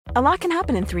A lot can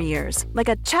happen in 3 years, like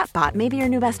a chatbot may be your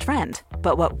new best friend.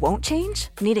 But what won't change?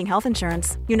 Needing health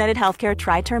insurance. United Healthcare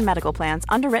Tri-Term Medical Plans,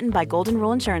 underwritten by Golden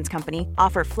Rule Insurance Company,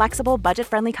 offer flexible,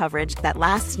 budget-friendly coverage that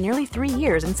lasts nearly 3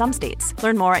 years in some states.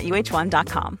 Learn more at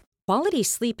uh1.com. Quality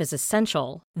sleep is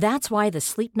essential. That's why the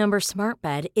Sleep Number Smart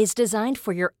Bed is designed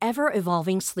for your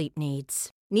ever-evolving sleep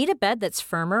needs. Need a bed that's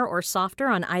firmer or softer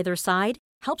on either side?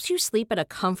 Helps you sleep at a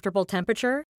comfortable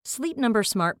temperature? Sleep Number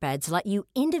Smart Beds let you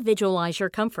individualize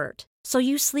your comfort, so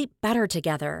you sleep better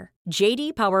together.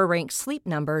 J.D. Power ranks Sleep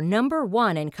Number number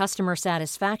 1 in customer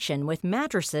satisfaction with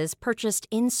mattresses purchased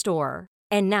in-store.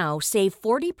 And now, save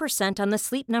 40% on the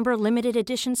Sleep Number Limited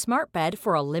Edition Smart Bed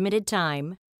for a limited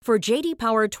time. For J.D.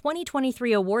 Power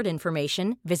 2023 award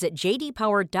information, visit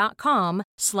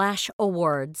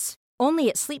jdpower.com/awards. Only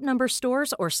at Sleep Number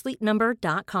stores or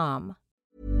sleepnumber.com.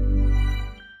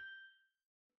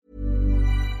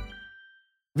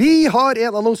 Vi har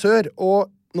en annonsør, og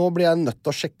nå blir jeg nødt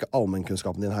til å sjekke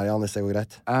allmennkunnskapen din her, Jan, hvis det går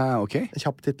greit. Ok. En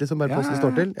kjapp titt liksom, bare på hvordan det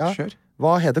står til. Ja. Kjør.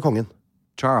 Hva heter kongen?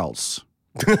 Charles.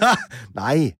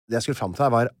 Nei, det jeg skulle frem til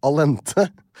her var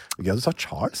Allente. Gøy, du sa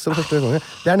Charles som første konge.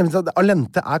 Det er nemlig sånn at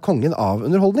Allente er kongen av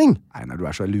underholdning. Nei, når du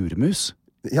er så luremus.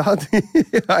 Ja,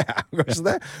 kanskje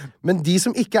det. Men de som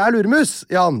ikke er luremus,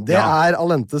 Jan, det er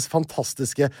Allentes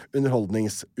fantastiske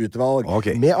underholdningsutvalg.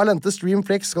 Ok. Med Allente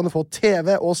Streamflex kan du få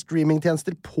TV og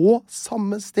streamingtjenester på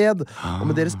samme sted. Og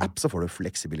med deres app så får du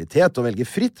fleksibilitet og velge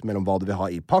fritt mellom hva du vil ha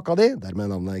i pakka di. Dermed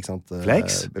navnet, ikke sant?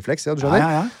 Flex? Flex, ja, du skjønner.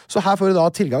 Ja. Så her får du da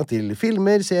tilgang til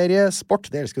filmer, serie,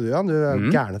 sport. Det elsker du, Jan. Du er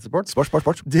gæren etter sport.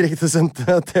 Sport.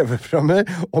 Direktesendte TV-programmer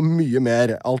og mye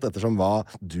mer. Alt ettersom hva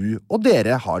du og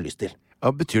dere har lyst til.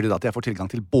 Betyr det da at jeg får tilgang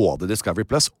til både Discovery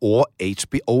Plus og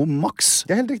HBO Max?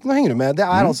 Ja, helt riktig, nå henger du med. Det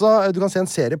er altså, du kan se en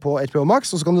serie på HBO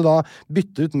Max, og så kan du da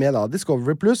bytte ut med da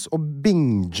Discovery Plus og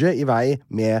binge i vei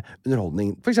med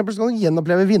underholdning. For eksempel så kan du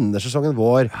gjenoppleve vinnersesongen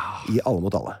vår i Alle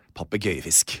mot alle.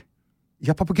 Papegøyefisk.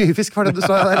 Ja, papegøyefisk var det du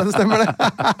sa der, det stemmer det.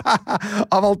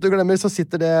 Av alt du glemmer, så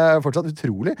sitter det fortsatt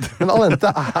utrolig. Men Allente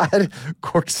er,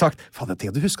 kort sagt, faen, jeg tenker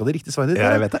at du husker det riktige svaret ditt.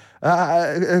 Ja, jeg vet det.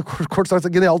 Kort sagt,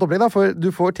 genialt opplegg da, for du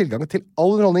får tilgang til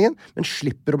all underholdningen, men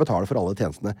slipper å betale for alle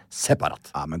tjenestene separat.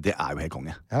 Ja, men det er jo helt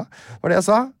konge. Ja, var det jeg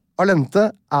sa.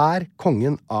 Allente er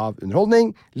kongen av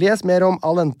underholdning. Les mer om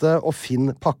Allente og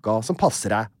finn pakka som passer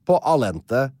deg på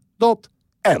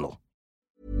allente.no.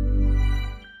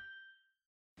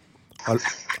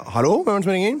 Hallo, hvem er det som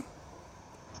ringer?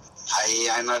 Hei,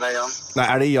 Einar, det er Jan. Nei,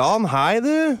 er det Jan? Hei,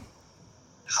 du.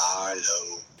 Hallo.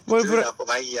 Hvorfor- Du er på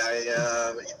vei. Jeg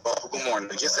var på God morgen,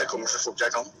 Norge, så jeg kommer så fort jeg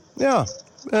kan. Ja.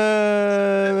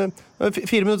 4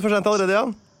 minutter for sent allerede,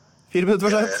 Jan. 4 minutter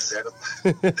for Jeg sent. ser det.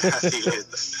 Det er tidlig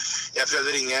ute. Jeg prøvde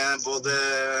å ringe både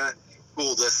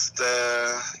godeste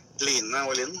Line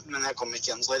og Linn, men jeg kom ikke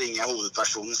igjen, så ringer jeg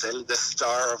hovedpersonen selv, the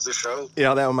star of the show.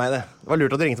 Ja, det er jo meg, det. Det var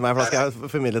lurt at du ringte meg, for da skal jeg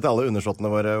formidle til alle undersåttene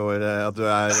våre at du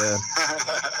er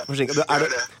forsinket.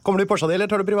 Kommer du i Porsche di, eller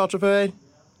tar du privatsjåfør?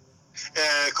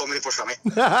 Kommer i Porsche mi.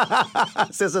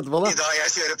 Ses etterpå, da. Jeg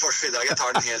kjører Porsche i dag, jeg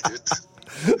tar den helt ut.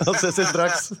 Da ses vi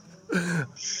straks.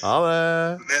 Ha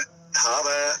det. Men, ha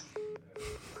det.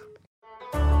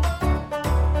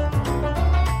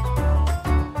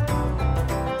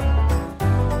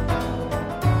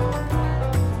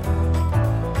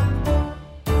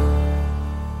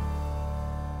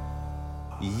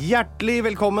 Hjertelig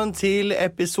velkommen til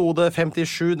episode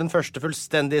 57, den første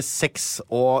fullstendig sex-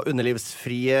 og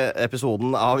underlivsfrie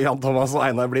episoden av Jan Thomas og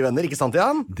Einar blir venner, ikke sant,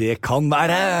 Jan? Det kan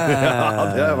være! Ja,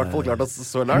 det har i hvert fall klart oss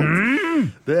så langt.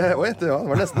 Det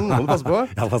var nesten, må du passe på.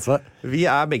 Ja, pass på. Vi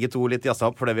er begge to litt jazza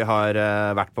opp fordi vi har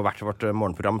vært på hvert vårt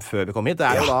morgenprogram før vi kom hit. Det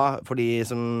er jo da, for de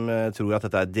som tror at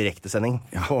dette er direktesending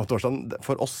på torsdag,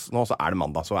 for oss nå så er det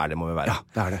mandag, så ærlig må vi være. Ja,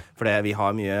 det er det. Fordi vi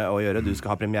har mye å gjøre. Du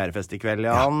skal ha premierefest i kveld,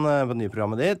 Jan, på det nye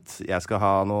programmet ditt. Jeg skal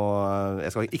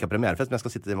ikke ha premierefest, men jeg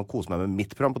skal sitte hjemme og kose meg med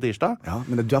mitt program på tirsdag. Ja,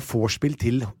 men du har vorspiel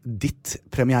til ditt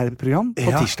premiereprogram på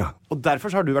tirsdag. Og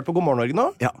derfor har du vært på God morgen Norge nå,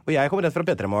 Ja. og jeg kommer rett fra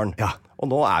P3 Morgen. Ja. Og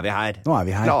nå er vi her. Nå er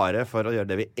vi her. Klare for å gjøre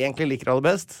det vi egentlig liker aller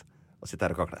best, og sitte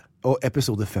her og kakle. Og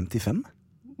episode 55?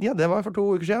 Ja, det var for 2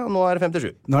 uker siden, og nå er det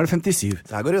 57. Nå er det 57.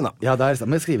 Så her går det unna. Ja, der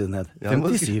må jeg skrive det ned. Ja,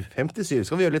 57. 57.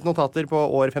 Skal vi gjøre litt notater på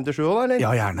år 57 også, da, eller? Ja,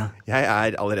 gjerne. Jeg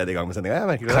er allerede i gang med sendinga, jeg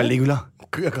merker det. Caligula.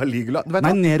 Caligula. Du vet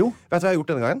Nei, hva? Nero. Vet du hva jeg har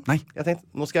gjort denne gangen? Nei. Jeg tenkte,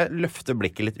 nå skal jeg løfte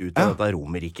blikket litt ut av dette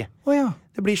Romerriket. Åja.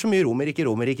 Det blir så mye Romerrike.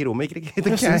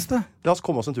 Jeg syns det. La oss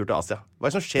komme oss en tur til Asia. Hva er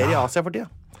det som skjer i Asia for tida?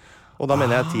 Og da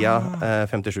mener jeg tida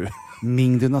 57.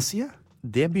 Ming-dynastiet?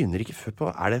 Det begynner ikke før på,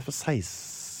 er det for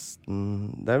 16...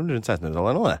 Det er vel rundt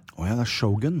 1600-tallet nå, det. Åja, det er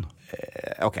Shogun.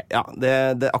 Ok, ja,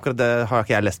 akkurat det har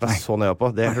ikke jeg lest meg så nøye på.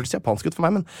 Det hørtes japansk ut for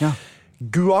meg, men Ja.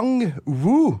 Guang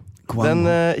Wu Den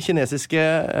kinesiske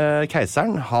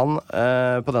keiseren, han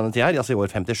på denne tida her, altså i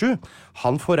år 57,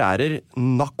 han forærer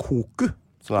Nakoku,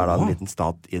 som da en liten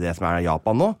stat i det som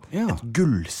Japan nå. Et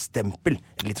gullstempel.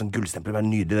 Et litt sånn gullstempel, det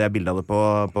nydelig det bildet av det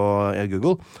på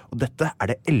Google. Og dette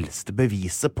det eldste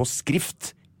beviset på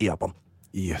skrift i Japan.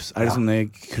 Jøss, det sånne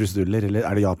kruseduller, eller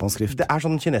det japansk skrift? Det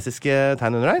sånne kinesiske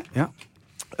tegn under her. Ja.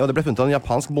 Og det ble funnet av en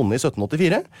japansk bonde i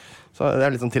 1784, så det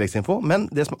litt sånn tilleggsinfo. Men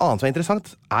det som annet som interessant,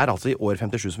 altså i år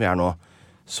 57 som vi nå.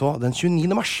 Så den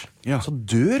 29. mars, så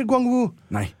dør Guangwu.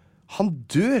 Nei. Han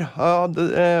dør,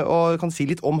 og kan si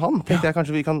litt om han. Tenkte jeg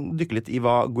kanskje vi kan dykke litt i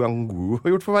hva Guangwu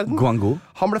har gjort for verden. Guangwu?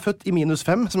 Han ble født i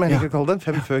 -5, som jeg liker å kalle det,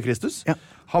 5 før Kristus.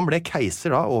 Han ble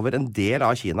keiser da over en del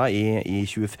av Kina i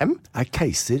 25.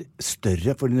 Keiser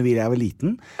større? For når jeg var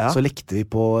liten, så lekte vi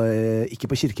på, ikke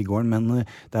på kirkegården, men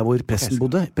der hvor presten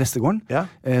bodde, prestegården.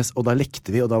 Og da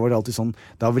lekte vi, og da var det alltid sånn,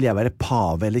 da ville jeg være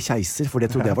pave eller keiser, for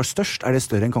det trodde jeg var størst. Det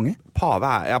større enn konge?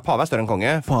 Pave større enn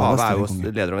konge. Pave jo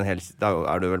leder over en hel, da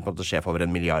du vel på en måte sjef over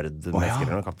 1 milliard mennesker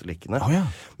eller noen katolikkene.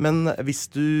 Men hvis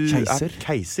du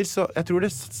keiser, så jeg tror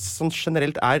det sånn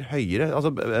generelt høyere.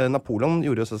 Altså, Napoleon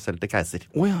gjorde jo seg selv til keiser.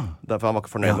 Derfor han var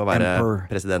ikke fornøyd med å være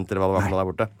president eller hva det var for noe der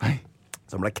borte.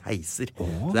 Så han ble keiser.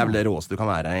 Så det vel det råeste du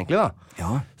kan være, egentlig da.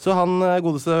 Så han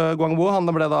godeste Guangwu, han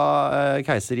ble da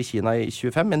keiser i Kina i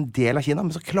 25, en del av Kina,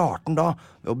 men så klarte han da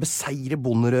ved å beseire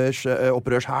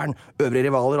bondeopprørshæren, øvrige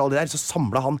rivaler og alle det der, så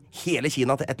samlet han hele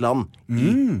Kina til ett land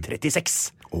i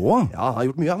 36. Han har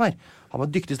gjort mye av det her. Han var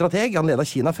en dyktig strateg, han ledet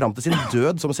Kina frem til sin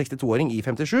død som 62-åring i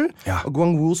 57, og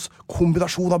Guangwus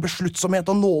kombinasjon av besluttsomhet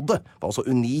og nåde var også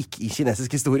unik i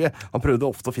kinesisk historie. Han prøvde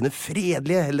ofte å finne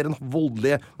fredelige eller en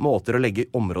voldelige måter å legge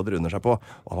områder under seg på,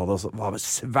 og han var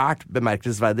svært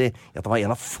bemerkelsesverdig i at han var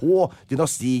en av få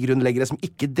dynastigrunnleggere som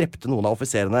ikke drepte noen av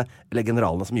offiserene eller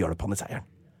generalene som hjalp han i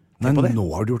seieren. Men nå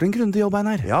har du gjort en grundig jobb,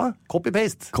 Einar. Ja,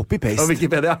 copy-paste. Copy-paste. Av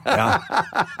Wikipedia.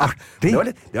 Artig.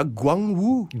 Det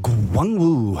Guangwu.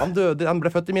 Guangwu. Han ble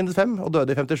født i -5 og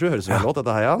døde i 57. Høres som en låt,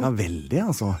 dette her, Ja, veldig,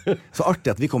 altså. Så artig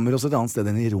at vi kommer også et annet sted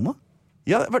enn i Roma.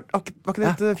 Ja, var ikke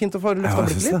det litt fint å få løftet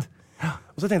blikket litt?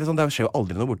 Og så tenkte jeg sånn, det skjer jo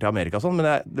aldri noe borte i Amerika sånn, men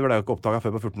det ble jo ikke oppdaget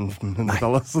før på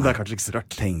 1400-tallet, så det kanskje ikke så rart.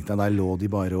 Tenk deg, der lå de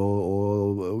bare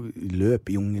og løp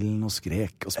i jungelen og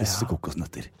skrek og spiste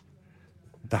kokosnøtter.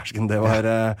 Dersken, det var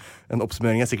en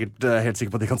oppsummering jeg er helt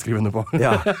sikker på at de kan skrive under på.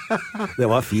 Ja, det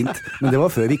var fint, men det var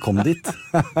før vi kom dit.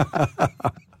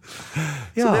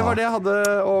 Så det var det jeg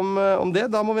hadde om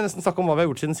det. Da må vi nesten snakke om hva vi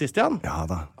har gjort siden sist, Jan. Ja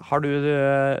da.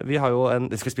 Vi har jo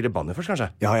skal vi spille banjo først, kanskje?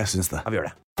 Ja, jeg synes det. Ja, vi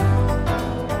gjør det.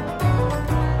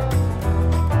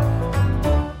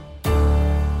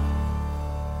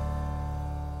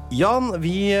 Jan,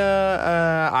 vi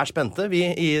spente, vi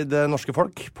i det norske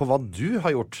folk, på hva du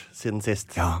har gjort siden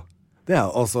sist. Ja, det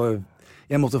altså,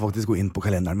 jeg måtte faktisk gå inn på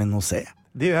kalenderen min og se.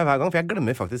 Det gjør jeg hver gang, for jeg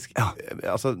glemmer faktisk.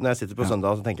 Altså, når jeg sitter på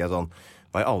søndag, så tenker jeg sånn,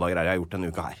 hva i alle dager jeg har gjort denne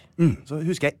uka her? Så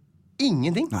husker jeg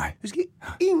ingenting. Husker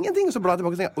ingenting, og så blar jeg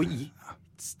tilbake og tenker, oi,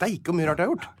 steik og mye rart jeg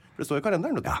har gjort. For det står i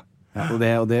kalenderen, vet du. Og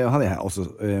det hadde jeg også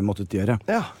måttet gjøre.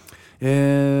 Ja.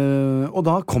 Og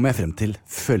da kom jeg frem til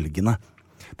følgende.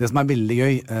 Det som veldig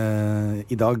gøy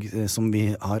i dag, som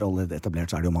vi har allerede etablert,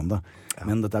 så det jo mandag.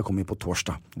 Men dette kommer på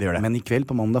torsdag. Det gjør det. Men i kveld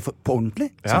på mandag, på ordentlig,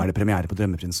 så det premiere på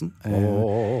Drømmeprinsen.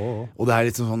 Og det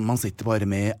litt sånn, man sitter bare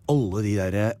med alle de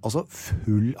der, altså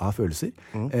full av følelser.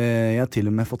 Jeg har til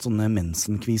og med fått sånne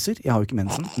mensenkviser. Jeg har jo ikke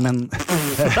mensen, men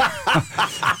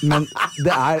men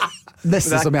det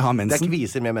nesten som jeg har mensen. Det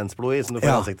kviser med mensblod i, som du får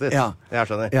i ansiktet. Ja. Jeg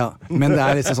skjønner. Ja, men det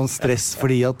liksom sånn stress,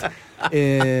 fordi at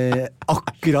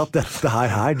akkurat dette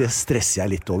her, det stresser jeg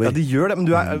litt over. Ja, det gjør det, men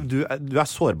du er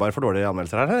sårbar for dårlige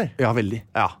anmeldelser her, eller? Ja, veldig.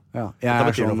 Ja. Jeg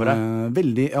betyr noe for deg?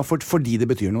 Veldig, fordi det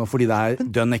betyr noe, fordi det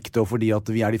dønn ekte, og fordi at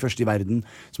vi de første i verden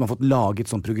som har fått laget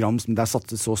sånt program som det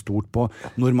satset så stort på,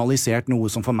 normalisert noe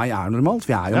som for meg normalt,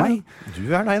 for jeg jo meg. Du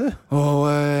deg, du. Og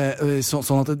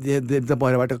sånn at det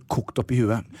bare har vært kokt opp i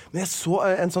huet. Men jeg så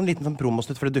en sånn liten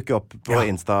promosnutt, for det dukker opp på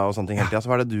Insta og sånne ting hele tiden,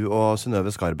 så var det du og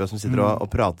Synnøve Skarbø som sitter og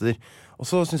prater. Og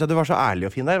så synes jeg du var så ærlig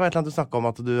og fin der. Det var et eller annet du snakket om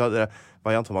at du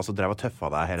var Jan Thomas og drev og tøffa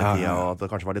deg hele tiden, og at det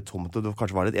kanskje var litt tomt, og du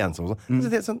kanskje var litt ensom og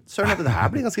sånn. Søren, det her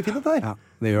blir ganske fint dette her. Ja,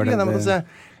 det gjør det.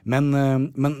 Men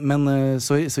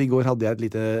så i går hadde jeg et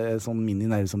lite sånn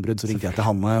mini-nervesambrudd, så ringte jeg til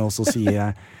Hanne, og så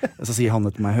sier Hanne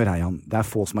til meg, hør her Jan, det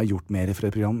få som har gjort mer for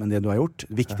et program enn det du har gjort.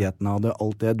 Viktigheten av det,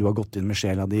 alt det, du har gått inn med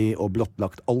sjela di og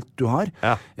blottlagt alt du har,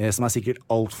 som sikkert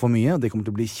alt for mye. Det kommer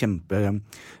til å bli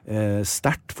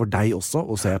sterkt for deg også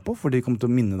å se på, for det kommer til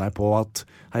å minne deg på at,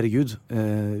 herregud,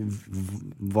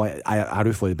 er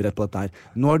du forberedt på dette her?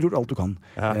 Nå har du gjort alt du kan.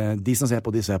 De som ser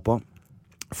på, de ser på.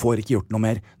 får ikke gjort noe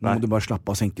mer. Nå må du bare slappe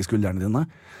av og senke skuldrene dine.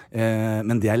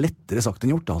 Men det er lettere sagt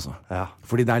enn gjort, altså. Ja.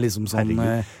 Fordi det er liksom sånn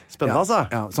spennende, altså.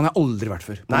 Ja, sånn har jeg aldri vært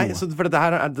før. Nei, for det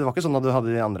var ikke sånn at du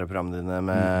hadde de andre programmene dine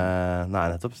med Nei,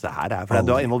 nettopp. Det her er for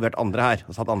du har involvert andre her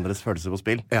og satt andres følelser på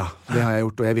spill. Ja, det har jeg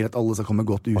gjort, og jeg vil at alle skal komme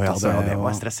godt ut av det. Det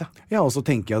var stress, ja. Ja, og så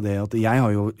tenker jeg det at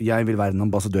jeg vil være en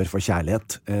ambassadør for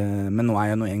kjærlighet. Men nå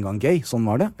er jeg nå en gang gay. Sånn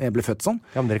var det. Jeg ble født sånn.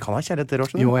 Ja, men dere kan ha kjærlighet til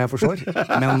Rorsen. Jo, jeg forstår.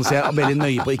 Men så jeg er veldig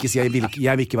nøye på å ikke si jeg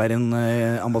vil ikke være en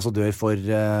ambassadør for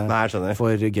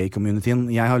gay-communityen.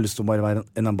 Jeg har lyst til å bare være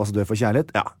en ambassadør for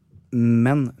kjærlighet. Ja.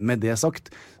 Men med det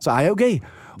sagt, så er jeg jo gay.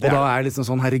 Og da er det liksom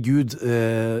sånn, herregud,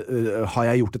 har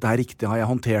jeg gjort dette her riktig? Har jeg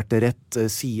håndtert det rett?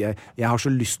 Jeg har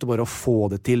så lyst til bare å få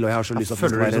det til, og jeg har så lyst til at det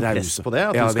skal være rause. Føler du press på det?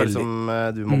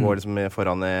 At du må gå liksom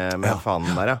foran med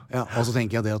fanen der, ja. Og så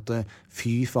tenker jeg det at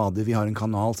fy fader, vi har en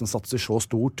kanal som satser så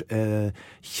stort.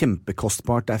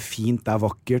 Kjempekostbart, det er fint, det er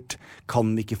vakkert.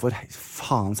 Kan vi ikke for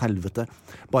faens helvete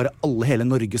bare hele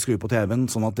Norge skru på TV-en,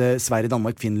 sånn at Sverige,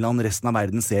 Danmark, Finland, resten av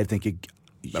verden ser, tenker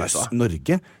jøss,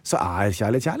 Norge, så er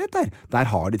kjærlighet der. Der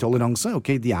har de toleranse.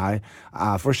 Ok, de er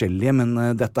forskjellige, men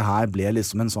dette her ble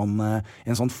liksom en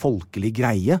sånn folkelig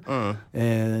greie.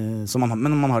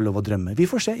 Men man har lov å drømme. Vi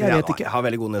får se, jeg vet ikke. Jeg har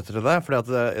veldig gode nyheter til det, fordi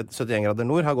at 71 grader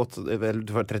nord har gått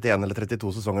for 31 eller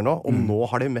 32 sesonger nå, og nå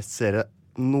har de mest seere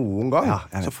noen gang.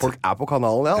 Så folk er på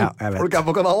kanalen igjen. Folk er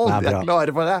på kanalen. De er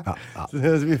klare for det.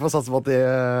 Så vi får satse på at de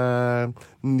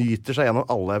nyter seg gjennom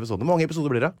alle episoder. Hvor mange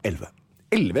episoder blir det?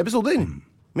 11 episoder?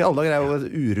 Men alle dager er jo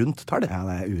et urundt tall. Ja,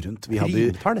 det er urundt. Vi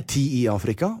hadde 10 i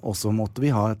Afrika, og så måtte vi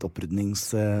ha et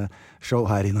opprydningsshow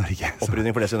her i Norge.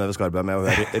 Opprydning for det Synnøve Skarbø er med å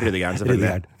være ryddegæren,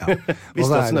 selvfølgelig.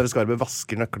 Visste du at Synnøve Skarbø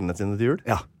vasker nøklene sine til jul?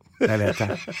 Ja. Det vet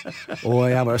jeg. Og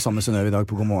jeg var sammen med Synnøve i dag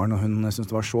på God morgen, og hun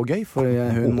syntes det var så gøy, for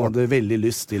hun hadde veldig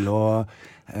lyst til å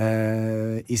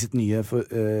i sitt nye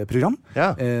program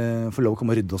få lov å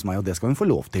komme og rydde hos meg, og det skal hun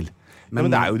få lov til. Men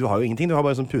du har jo ingenting. Du har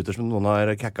bare sånne puter som noen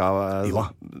har kakka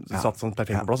satt sånn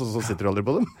perfekt på plass, og så sitter du aldri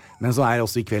på dem. Men så er det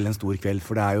også i kveld en stor kveld,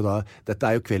 for dette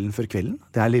er jo kvelden før kvelden.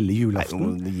 Det er lille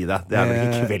julaften. Nei, gi deg. Det er vel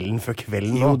ikke kvelden før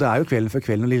kvelden nå? Jo, det er jo kvelden før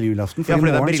kvelden og lille julaften. For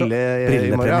fordi det er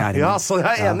brillepremiere. Ja, så jeg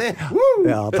er enig!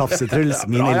 Ja, Tafsetruls,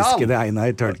 min elskede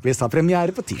Einar Tørnquist har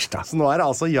premiere på tirsdag. Så nå er det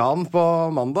altså Jan på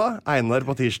mandag, Einar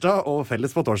på tirsdag og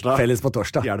Felles på torsdag.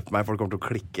 Hjelp meg, folk kommer til å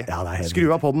klikke. Ja,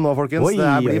 skru av podden nå, folkens.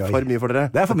 Det blir for mye for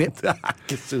dere. Det er for mye. Det er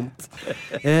ikke sunt.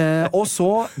 Og så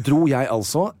dro jeg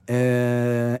altså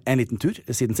en liten tur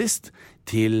siden sist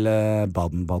til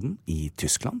Baden-Baden i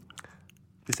Tyskland.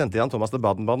 Vi sendte Jan Thomas til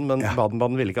Baden-Baden, men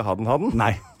Baden-Baden ville ikke ha den.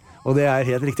 Nei, og det er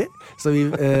helt riktig. Så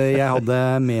jeg hadde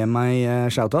med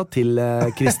meg shoutout til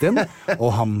Kristin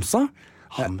og Hamza.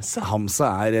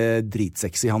 Hamza er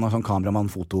dritsexy. Han er sånn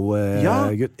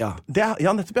kameramann-foto-gutt.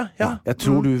 Ja, nettopp, ja. Jeg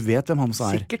tror du vet hvem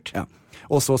Hamza er. Sikkert. Ja.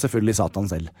 Og så selvfølgelig Satan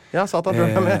selv. Ja, Satan tror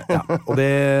jeg med.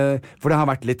 For det har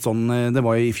vært litt sånn, det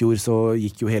var jo i fjor så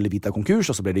gikk jo hele Vita konkurs,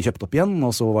 og så ble de kjøpt opp igjen,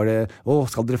 og så var det,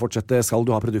 skal dere fortsette, skal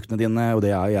du ha produktene dine, og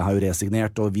jeg har jo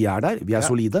resignert, og vi er der, vi er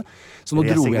solide. Så nå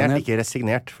dro jeg ned. Ikke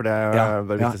resignert, for det er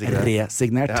bare viktig å si det.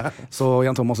 Resignert. Ja. Så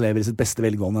Jan Thomas lever i sitt beste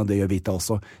velgående, og det gjør Vita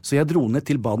også. Så jeg dro ned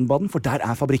til Baden-Baden, for der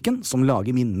er fabrikken som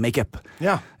lager min make-up.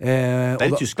 Ja. Det er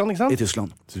i Tyskland, ikke sant? I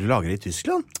Tyskland. Så du lager det i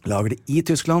Tyskland? Lager det i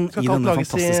Tyskland, i denne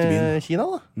fantastiske byen. Kina,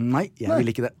 da? Nei, jeg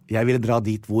ville ikke det. Jeg ville dra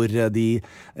dit hvor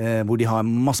de har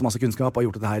masse kunnskap, har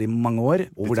gjort dette her i mange år,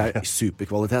 og hvor det er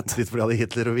superkvalitet. Dit hvor de hadde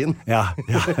Hitler og vin? Ja,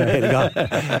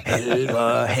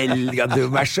 Helga, du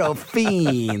er så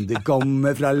fin. Du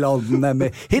kommer fra landet med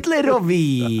Hitler og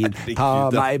vin. Ta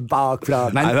meg bakfra.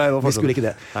 Nei, vi skulle ikke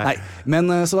det. Nei.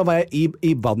 Men så da var jeg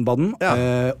i Baden-Baden,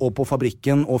 og på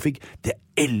fabrikken, og fikk det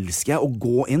elsker jeg å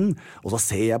gå inn, og så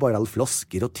ser jeg bare alle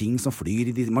flasker og ting som flyr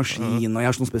i de maskinene, og jeg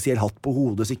har sånn spesiell hatt på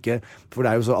hodet, så ikke, for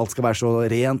det er jo så, alt skal være så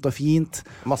rent og fint.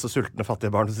 Masse sultne,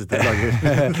 fattige barn som sitter og lager.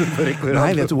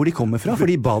 Nei, vet du hvor de kommer fra?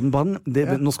 Fordi Baden-Baden,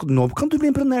 nå kan du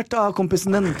bli imponert av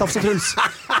kompisen din, Tafse Truls.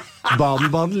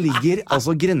 Baden-Baden ligger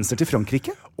altså grenser til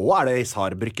Frankrike. Er det i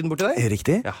Saarbrücken borti der?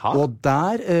 Riktig. Jaha. Og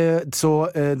der,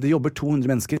 det jobber 200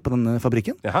 mennesker på denne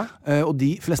fabrikken. Og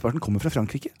de flesteparten kommer fra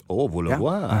Frankrike.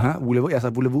 Voulez-vous? Jeg sa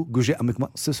voulez-vous, gouger avec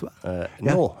moi ce soir?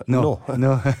 No.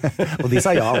 Og de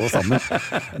sa ja alle sammen.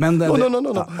 Men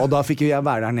og da fikk jeg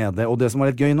være der nede. Og det som var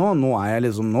litt gøy nå er jeg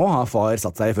liksom, nå har far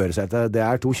satt seg i førersetet. Det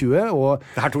er 2.20, og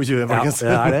det er 2.20, folkens. Ja,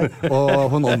 det er det.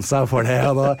 Og hun ånsa for det.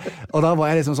 Og da var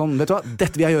jeg liksom sånn, vet du hva,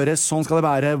 dette vil jeg gjøre. Sånn skal det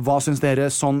være, hva synes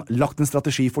dere? Sånn, lagt en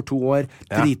strategi for 2 år,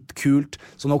 dritkult.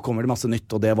 Så nå kommer det masse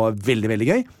nytt, og det var veldig, veldig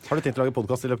gøy. Har du tenkt å lage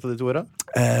podcast i løpet av de 2 åra?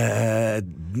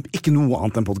 Ikke noe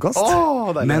annet enn podcast.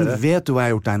 Men vet du hva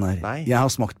jeg har gjort, Einar? Nei. Jeg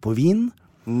har smakt på vin,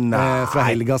 Fra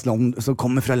Helgas land, som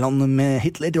kommer fra landet med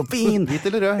Hitler og vin. Hvit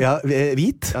eller rød? Ja,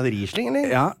 hvit. Ja, Riesling,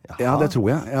 eller? Ja, det tror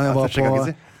jeg. Jeg var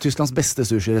på Tysklands beste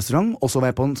sushi-restaurant, og så var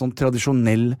jeg på en sånn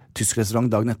tradisjonell tysk restaurant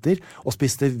dagen etter, og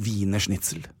spiste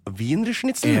wienerschnitzel.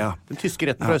 Wienerschnitzel? Ja. Den tyske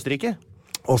retten fra Østerrike?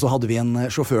 Og så hadde vi en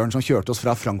sjåføren som kjørte oss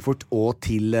fra Frankfurt og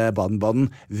til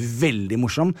Baden-Baden. Veldig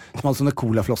morsom. Som hadde sånne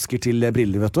colaflasker til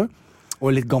briller, vet du. Og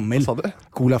litt gammel.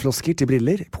 Colaflasker til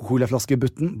briller. Colaflaske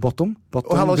bottom.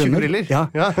 Og han hadde tjukke briller? Ja,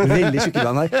 veldig tjukke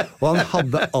briller. Og han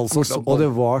hadde altså, og det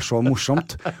var så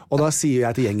morsomt. Og da sier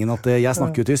jeg til gjengen at jeg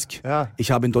snakker jo tysk. Ich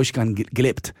habe in Deutschland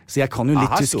gelebt. Så jeg kan jo litt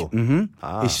tysk.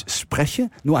 Ich spreche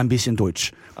nur ein bisschen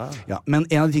Deutsch. Ja, men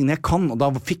en av de tingene jeg kan, og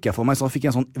da fikk jeg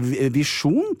en sånn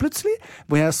visjon plutselig,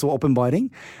 hvor jeg så åpenbaring.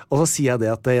 Og så sier jeg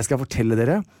det at jeg skal fortelle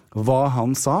dere hva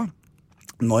han sa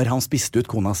når han spiste ut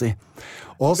kona si.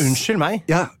 Unnskyld meg?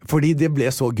 Ja, fordi det ble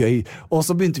så gøy. Og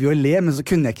så begynte vi å le, men så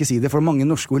kunne jeg ikke si det, for mange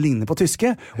norske ord ligner på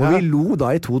tyske. Og vi lo da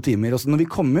i 2 timer. Og så når vi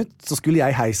kom ut, så skulle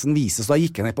jeg heisen vise, så da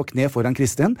gikk jeg ned på kne foran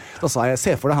Kristin. Da sa jeg,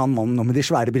 se for deg han mannen nå med de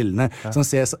svære brillene, som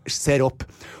ser opp.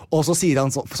 Og så sier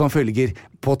han som følger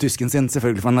på tysken sin,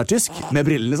 selvfølgelig for han er tysk, med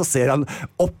brillene, så ser han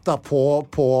opp da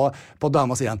på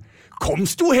dama, sier han,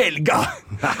 «Kommst du, Helga?»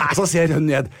 Og så ser hun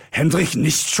ned, «Hendrik,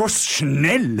 nicht så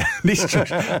schnell!»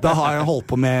 Da har jeg holdt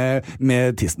på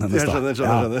med tissen hennes da. Jeg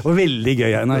skjønner. Og veldig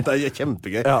gøy, Einar. Det er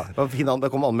kjempegøy. Da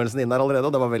kom anmeldelsen inn der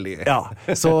allerede, og det var veldig gøy.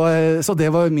 Ja, så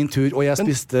det var min tur, og jeg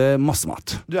spiste masse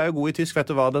mat. Du er jo god i tysk, vet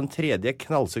du hva den tredje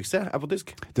knallsuksess er på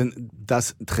tysk?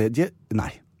 Das tredje? Nei.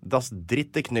 Das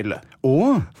dritte knylle.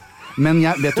 Men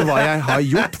vet du hva jeg har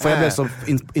gjort, for jeg ble så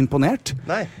imponert?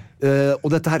 Nei. Og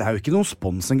dette her er jo ikke noen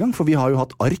spons engang, for vi har jo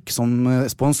hatt ARK som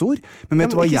sponsor. Men vet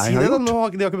du hva jeg har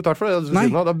gjort? De har ikke betalt for det. Nei.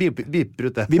 Da biper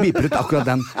ut det. Vi biper ut akkurat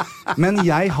den. Men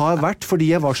jeg har vært, fordi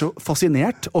jeg var så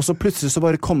fascinert, og så plutselig så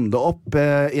bare kom det opp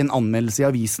en anmeldelse i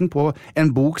avisen på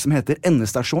en bok som heter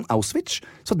Endestasjon Auschwitz.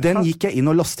 Så den gikk jeg inn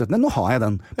og lastet ned. Nå har jeg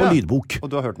den på lydbok. Og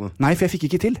du har hørt den? Nei, for jeg fikk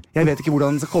ikke til. Jeg vet ikke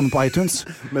hvordan den skal komme på iTunes.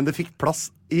 Men det fikk plass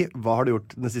i Hva har du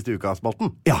gjort den siste uka,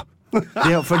 spalten? Ja.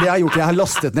 For det jeg har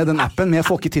lastet ned den appen, men jeg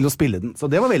får ikke til å spille den. Så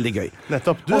det var veldig gøy.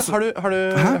 Nettopp.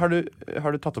 Har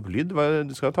du tatt opp lyd?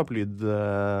 Du skal jo ta opp lyd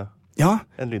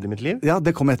En lyd i mitt liv. Ja,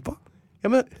 det kommer etterpå. Ja,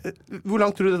 men hvor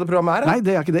langt tror du dette programmet er? Nei,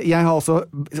 det er ikke det. Jeg har også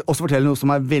fortelle noe som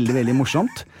er veldig, veldig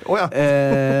morsomt.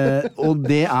 Og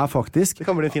det er faktisk Det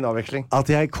kan bli en fin avveksling.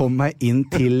 At jeg kom meg inn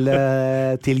til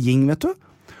Ying, vet du.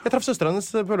 Jeg traff søsteren hennes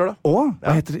på lørdag.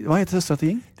 Hva heter søstera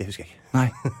til Ying? Det husker jeg ikke. Nei,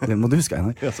 det må du huske,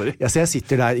 Einar. Sorry. Så jeg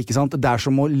sitter der, ikke sant? Det er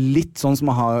som litt sånn som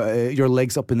å ha your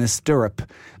legs up in a stirrup.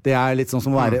 Det er litt sånn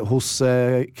som å være hos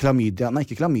klamydia. Nei,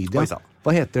 ikke klamydia.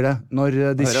 Hva heter det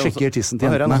når de sjekker tissen til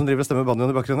jentene? Hører jeg noen som driver og stemmer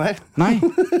banjoen i bakgrunnen her? Nei.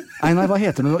 Einar, hva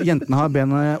heter det når jentene har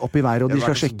benet opp i været og de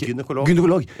skal sjekke?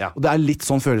 Gynekolog. Ja. Og det er litt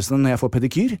sånn følelsen når jeg får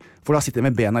pedikyr, for da sitter jeg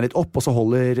med bena litt opp, og så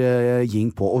holder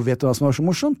Ying på. Og vet du hva som var så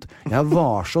morsomt? Jeg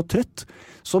var så trøtt.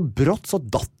 Så brått så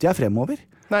datt jeg fremover.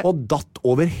 Nei. Og datt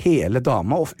over hele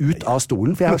dama og ut av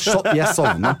stolen, for jeg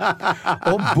sovna.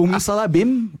 Og bom sa deg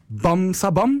bim, bam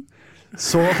sa bam,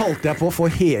 så holdt jeg på å få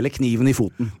hele kniven i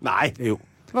foten. Nei. Jo.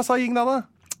 Hva sa Ying da?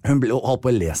 Hun holdt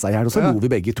på å le seg i hjel, og så lo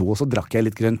vi begge to, og så drakk jeg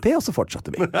litt grønn te, og så fortsatte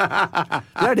vi. Det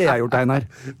er det jeg har gjort, Einar.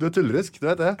 Du er tullerisk, du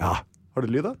vet det. Ja. Har du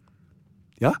lyd da?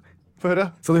 Ja. Få høre.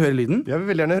 Skal du høre lyden? Jeg vil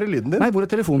veldig gjerne høre lyden din. Nei, hvor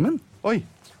er telefonen min? Oi.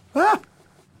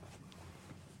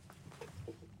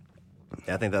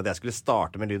 Jeg tenkte at jeg skulle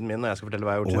starte med lyden min når jeg skal fortelle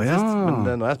hva jeg har gjort siden sist.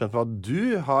 Men nå er jeg spent på hva du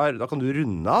har. Da kan du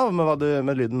runde av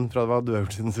med lyden fra hva du har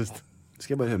gjort siden sist.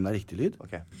 Skal jeg bare høre om det er riktig lyd?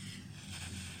 Ok.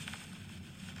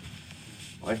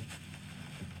 Oi.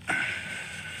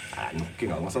 Nei, nok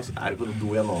en gang, altså. Er du på do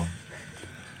igjen nå?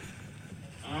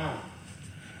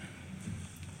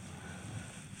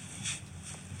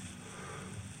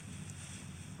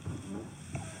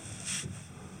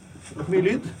 Det er mye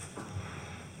lyd.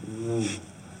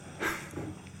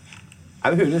 Jeg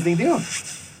vil høre nesten ingenting,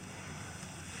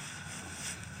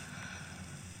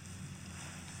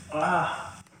 da.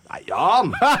 Nei,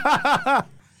 Jan!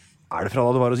 Er det fra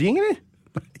da du var hos Ying, eller?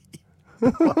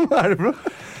 Hva er det for noe?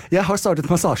 Jeg har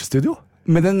startet massasjestudio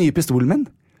med den nye pistolen min.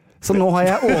 Så nå har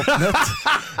jeg åpnet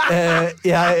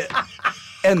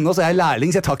ennå så er jeg lærling,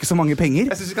 så jeg tar ikke så mange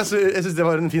penger. Jeg synes det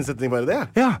var en fin setning, bare det.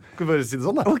 Ja. Kan vi bare si det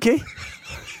sånn, da? Ok.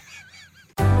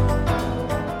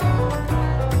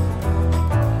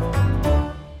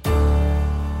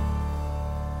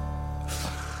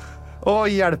 Å,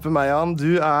 hjelpe meg, Jan.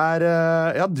 Du er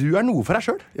noe for deg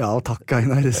selv. Ja, takk,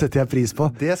 Einar. Det setter jeg pris på.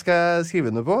 Det skal jeg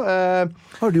skrive under på.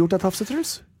 Har du gjort deg tafse,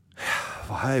 Truls?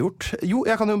 Hva har jeg gjort? Jo,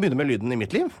 jeg kan jo begynne med lyden i mitt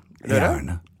liv.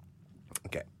 Gjerne.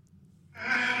 Ok.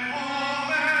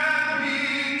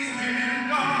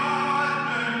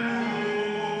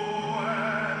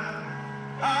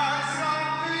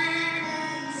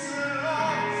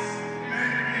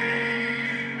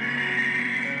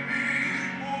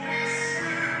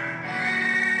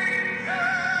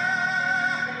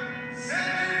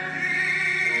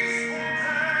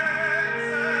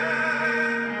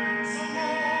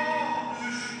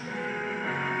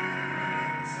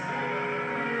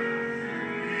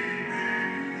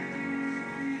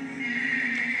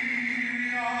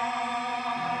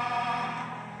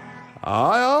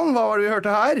 Ja, Jan, hva var det vi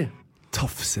hørte her?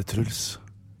 Tafse-Truls.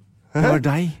 Det var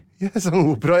deg. Sånn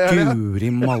opera, gjerne.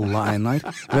 Guri malla, Einar.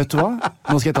 Vet du hva?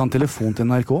 Nå skal jeg ta en telefon til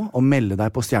NRK og melde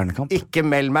deg på Stjernekamp. Ikke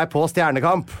meld meg på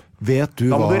Stjernekamp. Vet du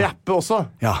Da hva? må du rappe også.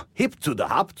 Ja. Hip to the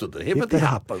hap to the hip to the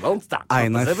hap.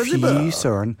 Einar, fy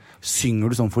søren. Synger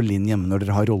du sånn for Linn hjemme når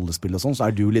dere har rollespill og sånn, så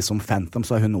er du liksom Phantom,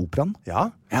 så er hun operaen? Ja,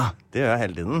 Ja. det gjør jeg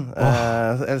hele tiden.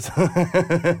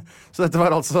 Så dette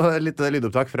var altså litt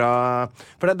lydopptak fra...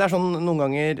 For det er sånn noen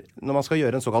ganger når man skal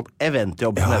gjøre en såkalt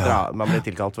eventjobb, man blir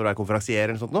tilkalt for å være konferansier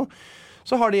eller sånt noe,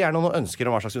 så har de gjerne noen ønsker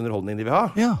om hva slags underholdning de vil ha.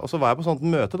 Ja. Og så var jeg på sånt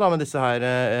møte da med disse her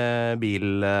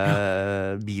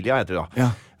Bilia heter det da.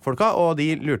 Ja. Folka, og de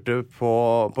lurte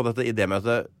på dette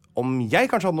idémøtet om jeg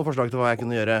kanskje hadde noen forslag til hva jeg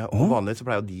kunne gjøre. Og vanligvis så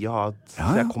pleier jo de å ha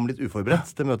så jeg kom litt uforberedt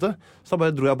til møtet. Så da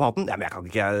bare dro jeg på hatten. Ja, men jeg kan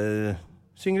ikke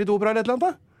synge litt opera eller et eller annet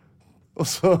da? Og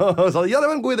så sa de, ja, det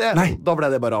var en god idé. Nei. Da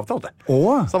ble det bare avtalt det.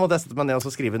 Så måtte jeg sette meg ned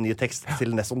og skrive en ny tekst til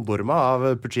Nessun Dorma av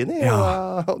Puccini.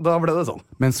 Og da ble det sånn.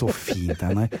 Men så fint,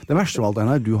 Einar. Det verste av alt,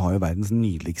 Einar, du har jo verdens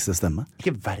nydeligste stemme.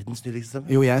 Ikke verdens nydeligste stemme.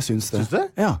 Jo, jeg syns det. Syns du det?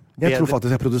 Ja. Jeg tror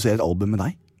faktisk jeg produserer et album med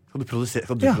deg. Skal du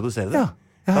produsere det? Ja.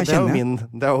 Ja, det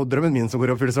er jo drømmen min som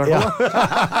går i oppfyllelse.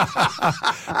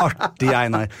 Artig,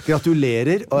 Einar.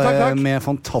 Gratulerer Takk. med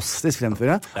fantastisk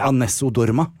fremføring av Nessun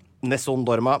Dorma. Nessun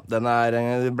Dorma, den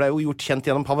ble jo gjort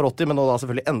kjent gjennom Pavarotti, men nå da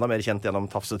selvfølgelig enda mer kjent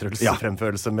gjennom Tafse-Truls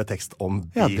fremførelse med tekst om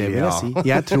bil. Ja, det vil jeg si.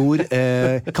 Jeg tror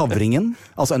Kavringen,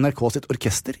 altså NRK sitt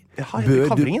orkester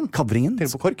Kavringen? Kavringen?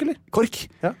 Tenker du på KORK, eller? KORK?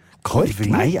 Ja. KORK?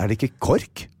 Nei, er det ikke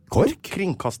KORK? KORK?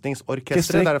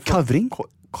 Kringkastingsorkestret. Kavring?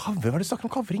 Hva er det du snakker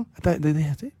om Kavring? Det er det det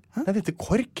heter? Hæ? Det heter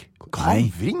KORK.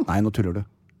 Kavring? Nei, nå tuller du.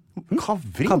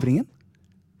 Kavring? Kavringen?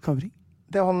 Kavring?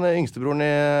 Det er han yngstebroren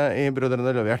i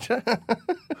Brødrene Løvehjerte.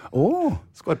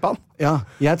 Skorpan. Ja,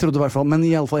 jeg trodde i hvert fall, men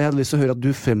i alle fall jeg hadde lyst til å høre at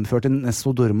du fremførte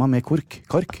Nessun Dorma med KORK.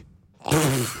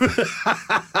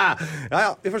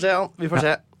 Ja, vi får se, Jan. Vi får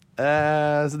se.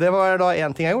 Så det var da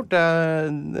en ting jeg har gjort.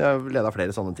 Jeg har ledet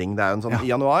flere sånne ting. Det er jo en sånn, I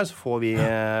januar så får vi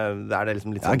det er det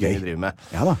liksom litt sånn gøy vi driver med.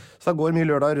 Ja da. Så da går mye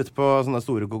lørdager ut på sånne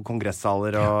store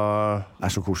kongressaler og Det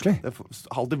er så koselig. Det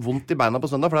har alltid vondt i beina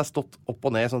på søndag, for det har stått opp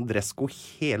og ned i sånn dressko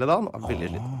hele dagen. Veldig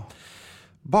slitt.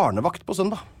 Barnevakt på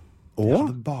søndag. Jeg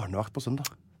hadde barnevakt på søndag.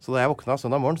 Så da jeg våkna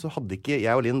søndag morgen, så hadde ikke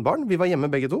jeg og Linn barn. Vi var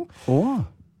hjemme begge to.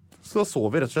 Så da sov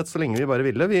vi rett og slett så lenge vi bare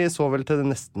ville. Vi sov vel til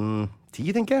nesten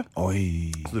 10, tenker jeg. Oi.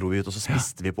 Så dro vi ut, og så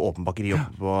spiste vi på Åpen bakeri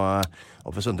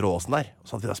oppe ved Søndre Åsen der. Og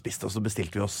så hadde vi da spist, og så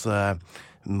bestilte vi oss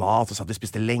mat, og så hadde vi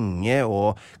spiste lenge,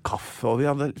 og kaffe, og vi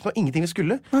hadde liksom ingenting vi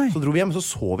skulle. Nei. Så dro vi hjem, og så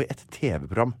så vi et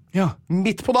TV-program. Ja.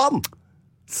 Midt på dagen!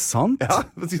 Sant? Ja,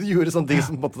 vi gjorde sånne ting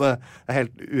som på en måte er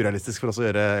helt urealistisk for oss å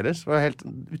gjøre ellers. Det var helt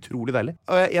utrolig deilig.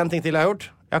 Og en ting til jeg har gjort.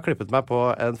 Jeg har klippet meg på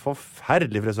en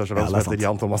forferdelig frisørsalong som heter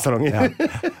Jan Thomas Salonger.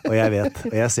 Ja. Og jeg vet,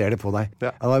 og jeg ser det på deg.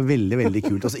 Ja, det var veldig, veldig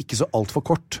kult. Altså ikke så alt for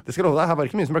kort. Det skal jeg love deg, her var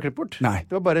ikke mye som ble klippet bort. Nei.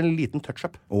 Det var bare en liten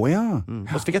touch-up. Og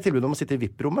så fikk jeg tilbud om å sitte i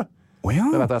VIP-rommet. Det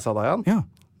vet du hva jeg sa da, Jan? Ja.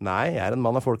 Nei, jeg er en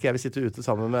mann av folket. Jeg vil sitte ute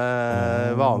sammen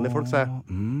med vanlige folk, sa jeg.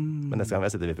 Men neste gang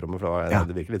vil jeg sitte i VIP-rommet, for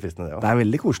det virker litt fristende det også. Det er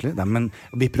veldig koselig. Men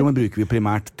VIP-rommet bruker vi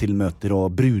primært til møter og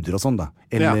bruder og sånn da.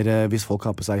 Eller hvis folk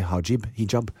har på seg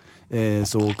hijab,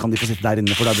 så kan de få sitte der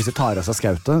inne, for da hvis de tar av seg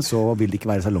skautet, så vil de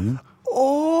ikke være i salongen.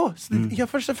 Ja,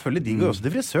 for selvfølgelig, de går også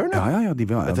til frisøren. Ja, de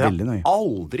vil være veldig nøye. Det har jeg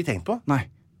aldri tenkt på. Nei,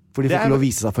 for de får ikke lov å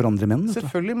vise seg for andre menn.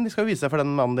 Selvfølgelig, men de skal jo vise seg for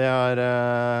den mannen de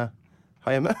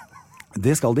har hjemme.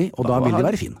 Det skal de, og da vil de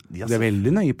være fin. De er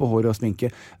veldig nøye på hår og sminke.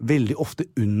 Veldig ofte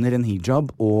under en hijab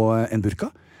og en burka,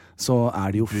 så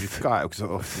er det jo burka er jo ikke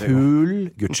så full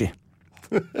Gucci.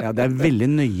 Ja, det er veldig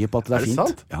nøye på at det er fint. Er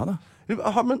det sant? Ja da.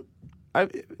 Men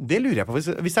det lurer jeg på.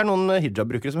 Hvis det er noen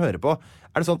hijab-brukere som hører på,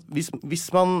 er det sånn hvis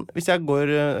jeg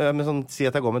går med sånn, si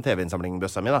at jeg går med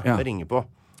TV-innsamling-bøssa mi da, og ringer på,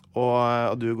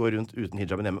 og du går rundt uten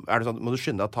hijaben hjemme, er det sånn, må du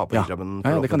skynde deg å ta på hijaben?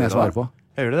 Ja, det kan jeg svare på.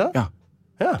 Gjør du det? Ja.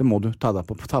 Det må du ta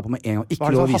på med en gang.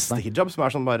 Ikke lov å vise vise deg. Hastehijab som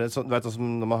er sånn bare sånn, vet du, som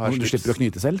når man har du slipper å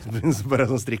knyte selv. Bare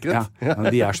sånn strikkrett. Ja, men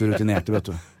de er så rutinerte,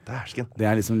 vet du. Det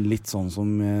er liksom litt sånn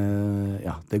som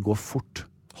det går fort.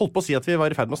 Holdt på å si at vi var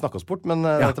i ferd med å snakke oss bort, men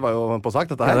dette var jo på sak,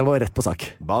 dette her. Ja, det var rett på sak.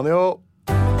 Banjo!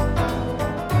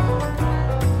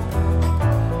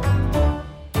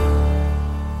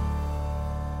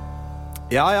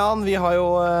 Ja, Jan, vi har jo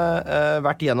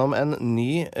vært gjennom en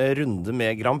ny runde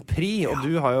med Grand Prix, og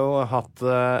du har jo hatt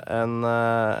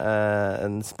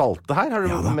en spalte her, har du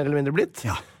mer eller mindre blitt?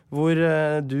 Ja. Hvor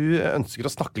du ønsker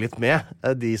å snakke litt med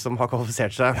de som har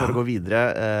kvalifisert seg for å gå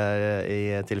videre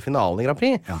til finalen i Grand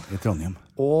Prix. Ja, i Trondheim.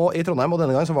 Og i Trondheim, og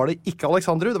denne gang så var det ikke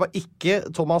Alexandru, det var ikke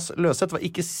Thomas Løseth, det var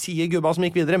ikke Sie Gubba som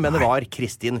gikk videre, men det var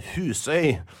Kristin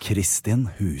Husøy. Kristin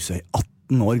Husøy, 18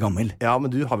 18 år gammel. Ja, men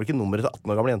du har vel ikke nummeret til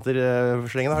 18 år gamle jenter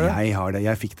så lenge, har du? Jeg har det.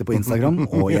 Jeg fikk det på Instagram,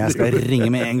 og jeg skal ringe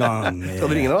med en gang. Skal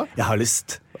du ringe nå? Jeg har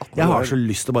lyst. Jeg har så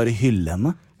lyst til å bare hylle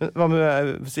henne. Hva med,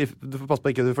 du får passe på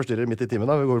ikke du forstyrrer midt i timen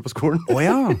da, vi går på skolen.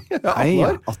 Åja, 18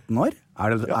 år? 18 år? Er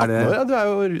det 18 år, ja, det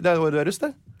er jo russ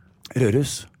det.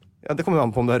 Rødruss? Ja, det kommer jo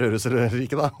an på om det er rødruss eller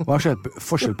ikke da. Hva er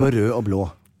forskjell på rød og blå?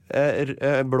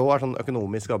 Blå er sånn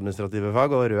økonomisk administrative fag,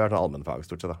 og rød er sånn allmennfag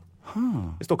stort sett da.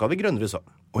 I Stokka har vi grønnruss også.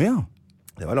 Åja.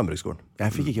 Det var landbruksskolen. Jeg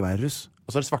fikk ikke være russ. Og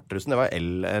så er det svartrussen, det var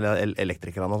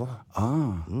elektrikerne også.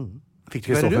 Fikk du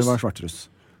ikke være Kristoffer russ? var svartruss.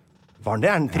 Var han det?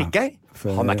 Er han trikker?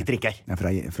 Han er ikke trikker. Ja, fra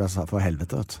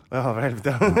helvete, vet du. Ja, fra helvete,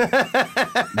 ja.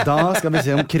 Da skal vi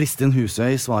se om Kristin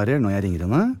Husøy svarer når jeg ringer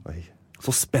henne. Oi.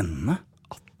 Så spennende.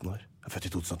 18 år. Jeg er født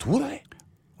i 2002, da.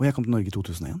 Og jeg kom til Norge i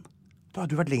 2001. Da har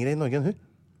du vært lenger i Norge enn hun.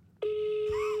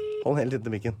 Hold den helt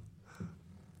inntil mikken.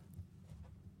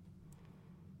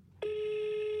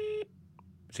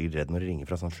 Sikkert redd når du ringer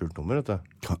fra sånn skjult nummer, vet du.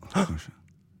 Kanskje.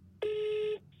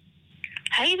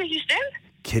 Hei, det er Kristin.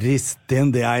 Kristin,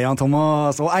 det er Jan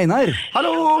Thomas og Einar.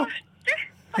 Hallo!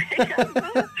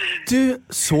 Du,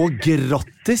 så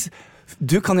grattis.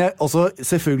 Du, kan jeg også,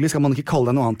 selvfølgelig skal man ikke kalle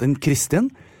deg noe annet enn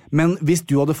Kristin, men hvis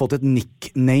du hadde fått et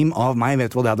nickname av meg,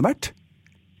 vet du hva det hadde vært?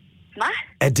 Nei?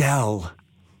 Adele.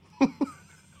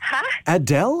 Hæ?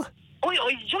 Adele? Oi.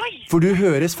 For du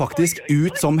høres faktisk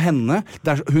ut som henne.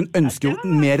 Hun ønsker jo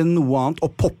mer enn noe annet å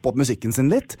poppe opp musikken sin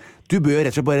litt. Du bør rett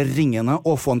og slett bare ringe henne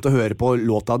og få henne til å høre på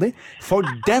låta di, for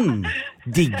den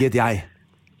digget jeg.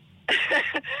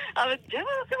 Ja, men det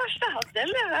var det verste.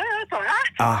 Adele, jeg tar det.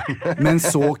 Ja, men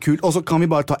så kult. Og så kan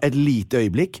vi bare ta et lite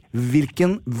øyeblikk.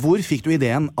 Hvor fikk du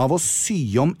ideen av å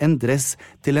sy om en dress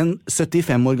til en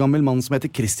 75 år gammel mann som heter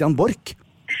Christian Borch?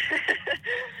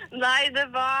 Nei,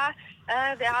 det var...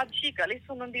 Jeg hadde kikket litt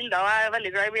på noen bilder, og jeg er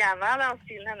veldig glad i Rihanna, det er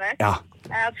stilen hennes. Ja.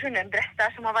 Jeg hadde funnet en dress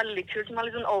der som var veldig kul, som var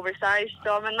litt sånn oversized,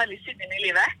 men veldig sydden i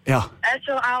livet. Ja.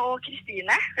 Så jeg og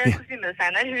Kristine,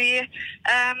 kostymedesigner, vi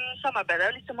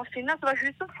samarbeidet litt om å finne, så var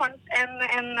hun som fant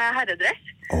en herredress,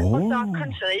 og så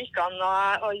kanskje det gikk an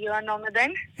å gjøre noe med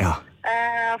den. Ja.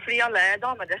 Fordi alle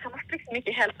damedresser var liksom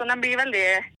ikke helt sånn, de blir veldig...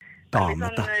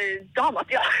 Damete. Damet,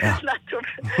 ja. Nettopp.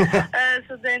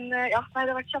 Så den, ja, nei,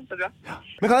 det har vært kjempebra.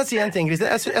 Men kan jeg si en ting,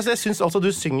 Kristin? Jeg synes altså du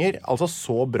synger altså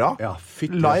så bra. Ja,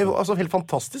 live, altså helt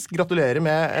fantastisk. Gratulerer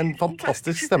med en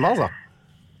fantastisk stemme, altså.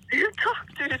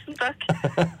 Takk, tusen takk.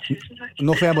 Tusen takk.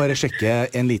 Nå får jeg bare sjekke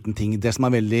en liten ting. Det som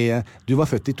er veldig... Du var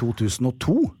født i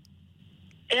 2002?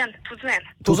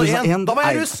 2001. Da var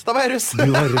jeg russ!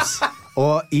 Du var russ.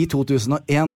 Og i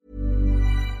 2001...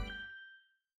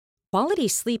 Quality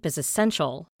sleep is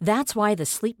essential. That's why the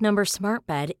Sleep Number Smart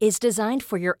Bed is designed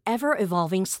for your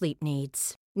ever-evolving sleep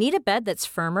needs. Need a bed that's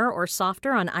firmer or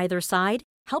softer on either side?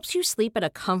 Helps you sleep at a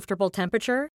comfortable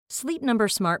temperature? Sleep Number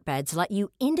Smart Beds let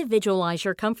you individualize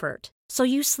your comfort, so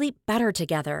you sleep better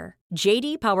together.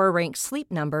 J.D. Power ranks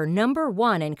Sleep Number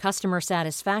 #1 in customer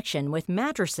satisfaction with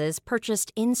mattresses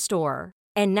purchased in-store.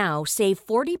 And now, save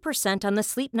 40% on the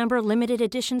Sleep Number Limited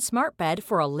Edition Smart Bed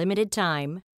for a limited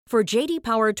time. For J.D.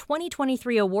 Power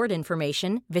 2023 award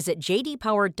information, visit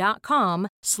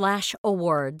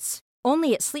jdpower.com/awards.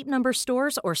 Only at Sleep Number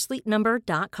stores or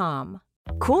sleepnumber.com.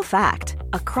 Cool fact,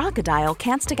 a crocodile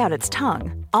can't stick out its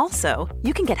tongue. Also,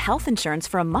 you can get health insurance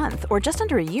for a month or just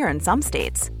under a year in some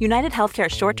states. United Healthcare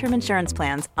short-term insurance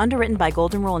plans, underwritten by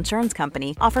Golden Rule Insurance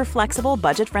Company, offer flexible,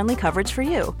 budget-friendly coverage for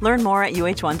you. Learn more at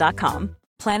uh1.com.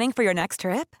 Planning for your next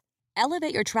trip?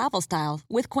 Elevate your travel style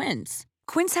with Quince.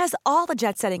 Quince has all the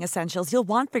jet-setting essentials you'll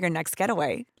want for your next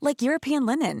getaway, like European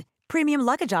linen, premium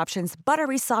luggage options,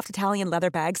 buttery soft Italian leather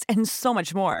bags, and so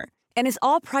much more. And is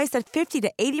all priced at 50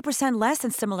 to 80% less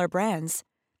than similar brands.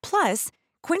 Plus,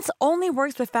 Quince only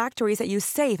works with factories that use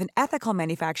safe and ethical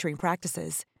manufacturing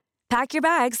practices. Pack your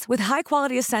bags with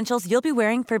high-quality essentials you'll be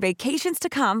wearing for vacations to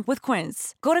come with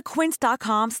Quince. Go to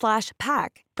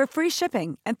quince.com/pack for free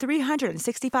shipping and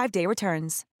 365-day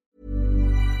returns.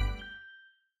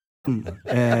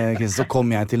 Så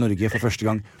kom jeg til Norge for første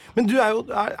gang. Men du er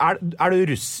du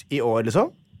russ i år,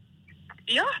 liksom?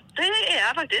 Ja, det er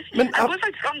jeg faktisk. Jeg går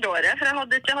faktisk andre året, for jeg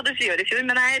hadde friår i fjor,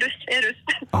 men jeg er russ.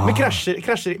 Men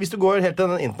krasjer, hvis du går helt til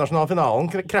den internasjonale finalen,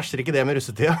 krasjer ikke det med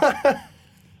russetida?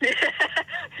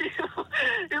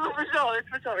 Jo, for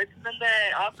så vidt. Men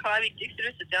hva er viktigst,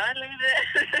 russetida, eller?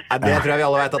 Det tror jeg vi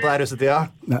alle vet at det er russetida.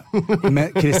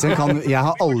 Men Kristian, jeg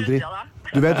har aldri...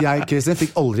 Du vet, Kristian,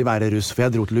 fikk aldri være russ, for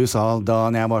jeg dro til USA da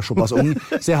jeg var såpass ung.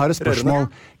 Så jeg har et spørsmål.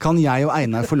 Kan jeg og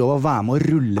Einar få lov å være med og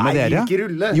rulle med dere? Nei, ikke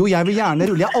rulle. Jo, jeg vil gjerne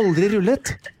rulle. Jeg har aldri rullet.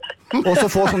 Og så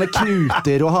få sånne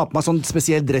knuter og ha på meg sånn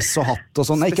spesiell dress og hatt og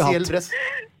sånn. Nei, ikke hatt. Dress.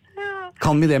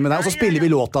 Kan vi det med deg? Og så spiller vi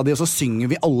låta di, og så synger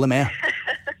vi alle med.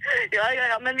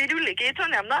 Ja, men vi ruller ikke i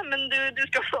Trondheim da, men du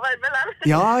skal få være med den.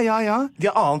 Ja. De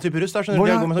har annen type russ, da, skjønner du.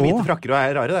 De går med så hvite frakker og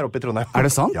er rare der oppe i Trondheim. Er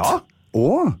det sant? Ja.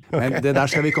 Men det der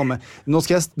skal vi komme. Nå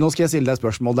skal jeg stille deg et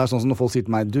spørsmål. Det er sånn som når folk sier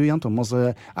til meg: Du, Jan Thomas,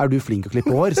 er du flink å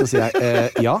klippe hår? Så sier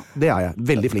jeg ja, det er jeg.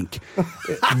 Veldig flink.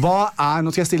 Nå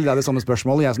skal jeg stille deg det samme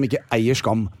spørsmålet, jeg som ikke eier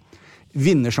skam.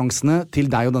 Vinnersjansene til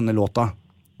deg og denne låta,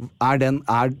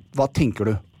 hva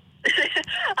tenker du?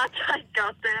 Jeg tenker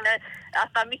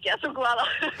at de ikke er så gode da.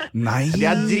 Nei. Det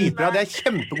er dritbra, det er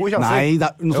kjempegode sjanser. Nei,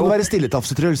 nå skal du være stille,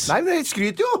 Tafse Truls. Nei, men det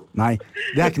skryter jo. Nei,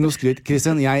 det er ikke noe skryt,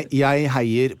 Kristian. Jeg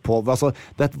heier på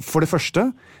for det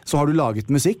første så har du laget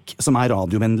musikk som er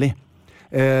radiovennlig.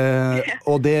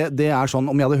 Og det er sånn,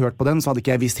 om jeg hadde hørt på den, så hadde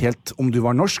ikke jeg visst helt om du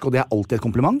var norsk, og det er alltid et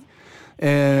kompliment.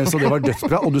 Så det var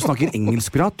dødsbra, og du snakker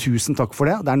engelsk bra. Tusen takk for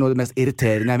det. Det er noe av det mest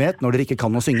irriterende jeg vet, når dere ikke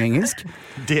kan å synge engelsk.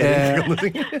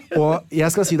 Og jeg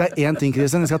skal si deg en ting,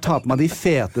 Kristian. Jeg skal ta på meg de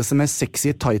feteste med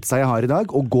sexy tightsa jeg har i dag,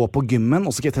 og gå på gymmen,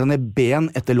 og så skal jeg trene ben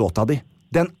etter låta di.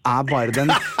 Den er bare den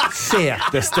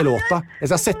feteste låta. Jeg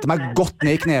skal sette meg godt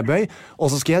ned i knebøy, og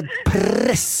så skal jeg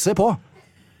presse på.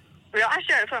 Ja, jeg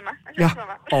kjører for meg.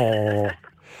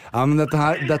 Ja, men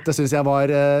dette synes jeg var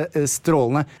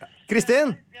strålende.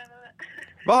 Kristin,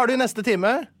 hva har du i neste time?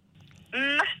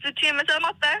 Neste time så er det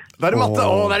matte. Da er det matte.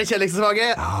 Det er det kjedeligste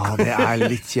faget. Ja, det er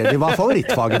litt kjedelig. Hva er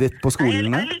favorittfaget ditt på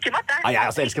skolen? Jeg liker matte. Ja, jeg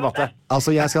også elsker matte.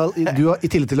 Altså, I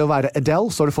tillegg til å være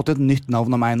Adele, så har du fått et nytt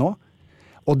navn av meg nå.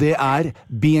 Og det er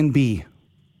B&B.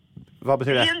 Hva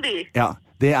betyr det? B&B. Ja,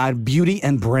 det er Beauty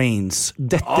and Brains.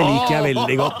 Dette liker jeg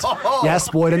veldig godt. Jeg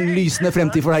spår en lysende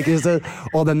fremtid for deg, Kristin.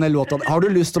 Og denne låta. Har du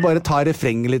lyst til å bare ta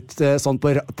refrenget litt sånn på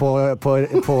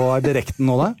direkten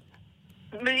nå, da?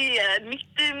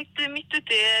 Midt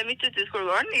ute i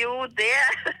skolegården? Jo, det...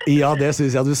 Ja, det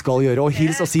synes jeg du skal gjøre. Og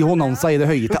hils og si honansa i det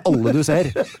høye til alle du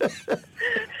ser.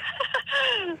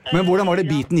 Men hvordan var det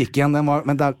beaten gikk igjen? Ja.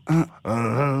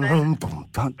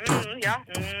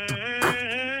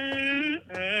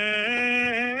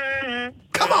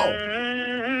 Come on!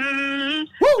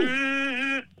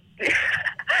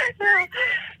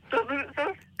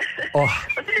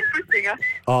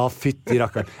 Fytti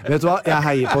rakkeren. Vet du hva, jeg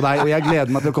heier på deg, og jeg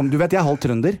gleder meg til å komme. Du vet, jeg er halvt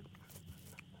trønder.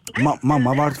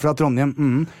 Mamma var fra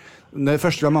Trondheim. Det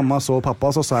første da mamma så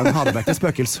pappa, så sa jeg: hadde vært et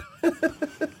spøkelse.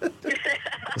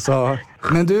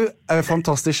 Men du,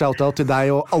 fantastisk shoutout til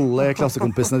deg og alle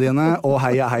klassekompisene dine. Og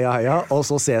heia, heia, heia. Og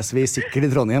så ses vi sikkert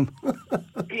i Trondheim.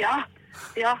 Ja,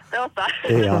 det håper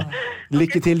jeg. Ja.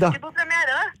 Lykke til, da.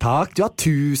 Takk, ja,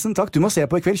 tusen takk. Du må se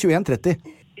på i kveld 21:30.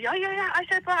 Ja, jeg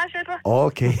ser på.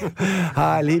 Ok,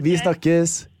 herlig, vi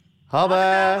snakkes. Ha det.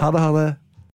 Ha det.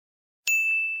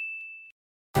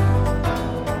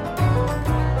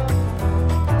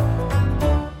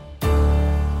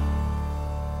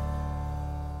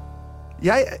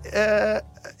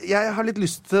 Jeg har litt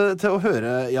lyst til å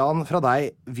høre, Jan, fra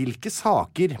deg, hvilke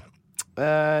saker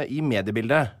i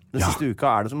mediebildet den siste uka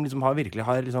er det som liksom virkelig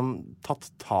har liksom tatt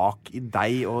tak i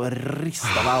deg og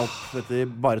ristet deg opp etter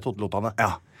bare tottelåtene?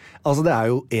 Ja, altså det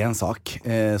er jo en sak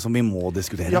som vi må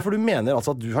diskutere. Ja, for du mener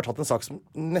altså at du har tatt en sak som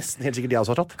nesten helt sikkert jeg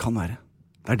også har tatt? Kan være.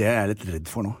 Det er det jeg er litt redd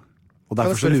for nå. Og kan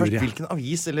jeg spørre først, hvilken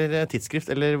avis eller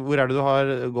tidsskrift, eller hvor er det du har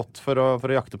gått for å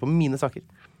jakte på mine saker?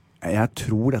 Jeg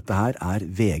tror dette her er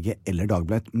VG eller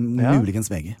Dagbladet.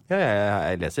 Muligens VG. Ja,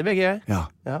 jeg leser VG, jeg. Ja.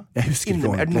 Jeg husker ikke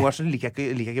ordentlig. Er det noen ganger så liker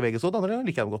jeg ikke VG så godt, andre ganger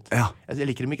liker jeg dem godt. Ja. Jeg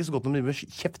liker dem ikke så godt når de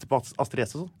kjefter på Astrid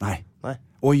S og sånn. Nei.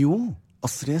 Og jo,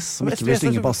 Astrid S, som ikke vil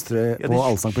synge på Astrid på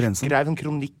Allsang på Rensen. Skrev en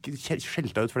kronikk,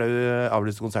 skjelta ut fordi hun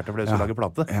avlyste konserter fordi hun skulle lage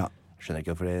plate. Ja. Skjønner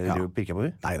ikke hvorfor jeg pirker på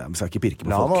henne. Nei, vi skal ikke pirke på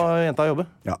folk. La jenta jobbe.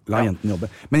 Ja, la jenten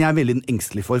jobbe. Men jeg er veldig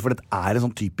engstelig for det er en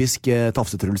sånn typisk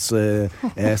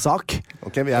Tafse-Truls-sak.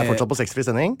 Ok, vi er fortsatt på sexfri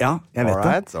sending. Ja, jeg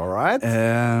vet All right.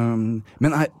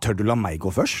 Men tør du la meg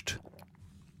gå først?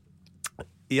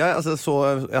 Ja, altså,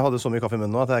 jeg hadde så mye kaffe i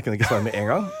munnen nå at jeg kunne ikke svare med en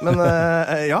gang. Men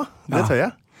ja, det tør jeg.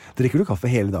 Drikker du kaffe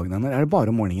hele dagen, eller er det bare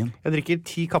om morgenen? Jeg drikker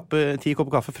 10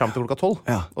 kopper kaffe fram til klokka 12,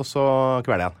 og så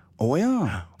kveler jeg den.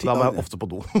 Da må jeg ofte på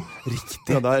do.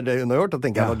 Riktig. Da er det unnagjort. Da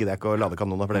tenker jeg, nå gidder jeg ikke å lade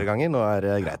kanoner flere ganger. Nå er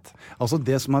det greit. Altså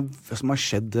det som har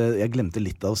skjedd, jeg glemte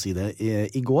litt av å si det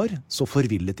i går, så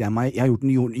forvillet jeg meg. Jeg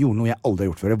gjorde noe jeg aldri har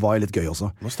gjort før. Det var litt gøy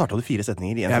også. Nå startet du 4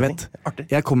 setninger i en setning. Artig.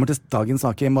 Jeg kommer til dagens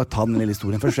sak. Jeg må ta den lille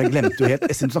historien først. Jeg glemte jo helt,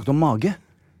 jeg synes du snakket om mage.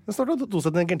 Nå startet du 2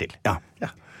 setninger til.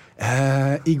 Ja.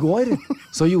 I går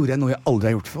så gjorde jeg noe jeg aldri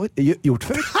har gjort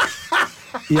før.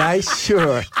 Jeg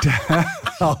kjørte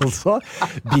altså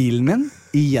bilen min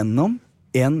igjennom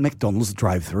en McDonald's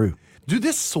drive-thru. Du,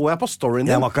 det så jeg på storyen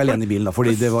din. Jeg var ikke alene i bilen da,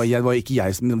 fordi det var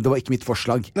ikke mitt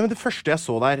forslag. Nei, men det første jeg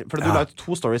så der, for du la ut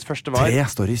 2 stories. Første var 3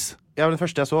 stories. Ja, den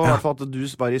første jeg så, var at du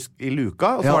var i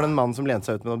luka, og så var det en mann som lente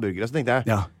seg ut med noen burgere. Så tenkte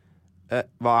jeg,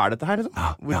 hva er dette her, liksom?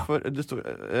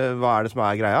 Hva er det som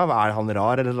er greia? Er han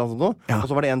rar, eller noe sånt? Og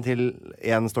så var det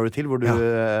en story til, hvor du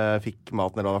fikk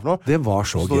maten, eller hva for noe. Det var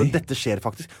så gøy. Dette skjer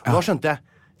faktisk. Og da skjønte jeg,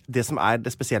 det som er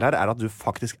det spesielle her, er at du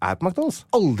faktisk er på McDonald's.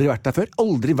 Aldri vært der før.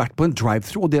 Aldri vært på en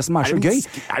drive-thru. Og det som er så gøy,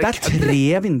 det er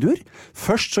 3 vinduer.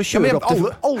 Først så kjører du opp til...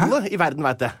 Alle i verden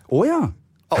vet det. Åja.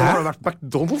 Alle har vært på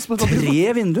McDonald's.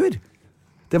 3 vinduer.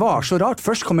 Det var så rart.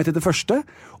 Først kom jeg til det første,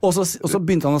 og så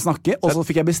begynte han å snakke, og så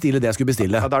fikk jeg bestille det jeg skulle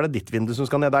bestille. Ja, da er det ditt vindu som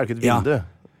skal ned. Da er det ikke et vindu.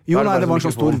 Jo, nei, det var en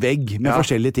sånn stor vegg med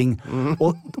forskjellige ting.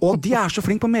 Og de er så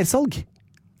flink på mersalg.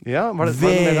 Ja, var det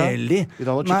veldig. Vil du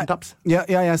ha noen chicken tops? Ja,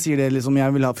 jeg sier det liksom,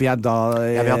 jeg vil ha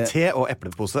te og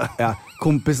eplepose. Ja,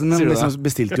 kompisen min liksom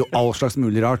bestilte jo all slags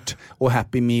mulig rart, og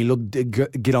Happy Meal og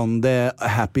Grande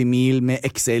Happy Meal med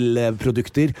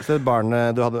XL-produkter. Så det var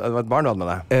et barn du hadde med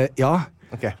deg? Ja.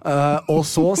 Okay. Og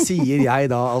så sier jeg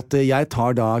da at jeg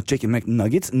tar da chicken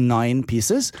McNuggets 9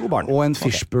 pieces og en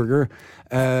fishburger.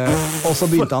 Og så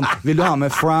begynte han, vil du ha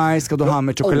med fries, skal du ha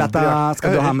med chocolate,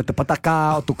 skal du ha med pataka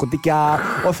og tokotika,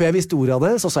 og før jeg visste ordet av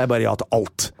det, så sa jeg bare ja til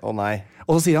alt. Nei.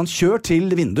 Og så sier han, kjør til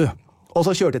vindu. Og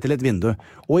så kjørte jeg til et vindu,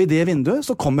 og i det vinduet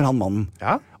så kommer han mannen.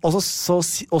 Og så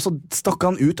stakk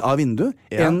han ut av vinduet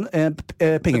en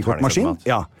pengekortmaskin.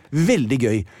 Ja, veldig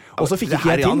gøy. Og så fikk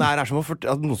ikke jeg til. Det er som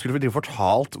at noen skulle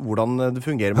fortalt hvordan det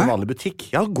fungerer med en vanlig butikk.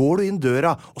 Ja, går du inn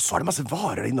døra, og så er det masse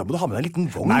varer inn, da må du ha med deg en liten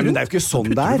vogn. Nei, men det er jo ikke sånn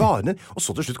der. Og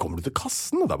så til slutt kommer du til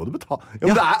kassen, og der må du betale.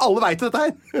 Ja, men alle vet dette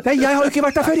her. Nei, jeg har jo ikke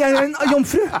vært der før, jeg er en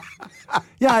jomfru.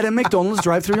 Jeg er en McDonald's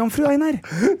drive-thru-jomfru, Einar.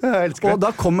 Og da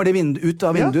kommer det ut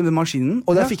av vinduet med maskinen,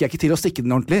 og der fikk jeg ikke til å stikke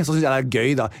den ordentlig. Så synes jeg det er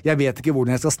gøy da. Jeg vet ikke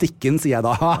hvordan jeg skal stikke den, sier jeg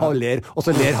da, og ler, og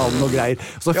så ler han og greier.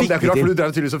 Så det er ikke rart, for du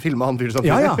drev tydeligvis å filme han fyrer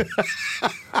samtidig. Ja.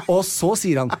 Og så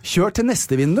sier han, kjør til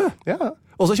neste vindu.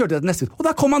 Og så kjørte jeg til neste vindu. Og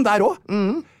der kom han der også.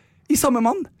 I samme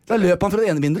mann. Da løp han fra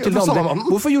det ene vinduet til det andre.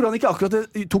 Hvorfor gjorde han ikke akkurat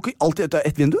det? Tok alltid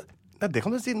et vindu? Ja, det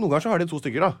kan du si. Noen ganger så har de 2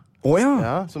 stykker, da. Åja.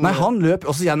 Nei, han løp,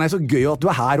 og så sier jeg, nei, så gøy at du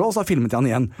er her også, så filmet jeg han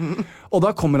igjen. Og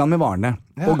da kommer han med varene,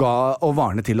 og ga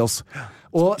varene til oss.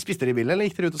 Og spiste dere i bilen, eller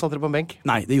gikk dere ut og satt dere på en benk?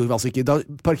 Nei, det gjorde vi altså ikke. Da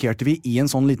parkerte vi i en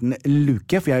sånn liten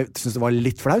luke, for jeg synes det var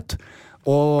litt flaut.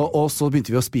 Og så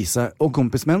begynte vi å spise, og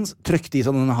kompisen min trykte i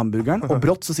seg denne hamburgeren, og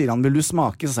brått så sier han, vil du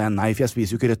smake? Så sa jeg nei, for jeg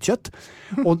spiser jo ikke rødt kjøtt.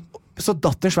 Og så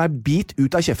datt en svær bit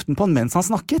ut av kjeften på han mens han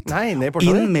snakket. Nei,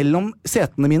 inn mellom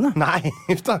setene mine. Nei,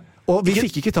 da. Og vi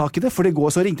fikk ikke tak i det, for det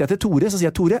går, så ringte jeg til Tore, så sier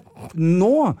jeg, Tore,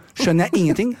 nå skjønner jeg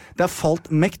ingenting. Det har falt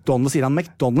McDonald's, sier han.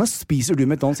 McDonald's, spiser du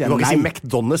McDonald's? Du kan ikke si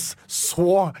McDonald's. Så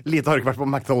lite har du ikke vært på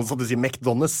McDonald's at du sier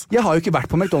McDonald's. Jeg har jo ikke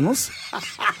vært på McDonald's.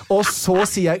 Og så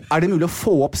sier jeg, er det mulig å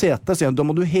få opp setet? Så sier han, da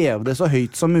må du heve det så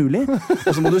høyt som mulig, og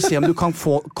så må du se om du kan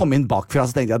komme inn bakfra.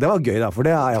 Så tenkte jeg, det var gøy da, for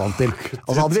det er jeg vant til.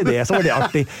 Og så hadde vi det, så var det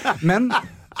artig. Men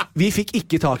vi fikk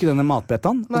ikke tak i denne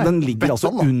matbetan, og den ligger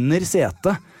altså under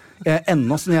setet.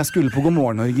 Ennå når jeg skulle på God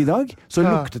morgen Norge i dag, så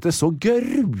luktet det så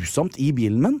grusomt i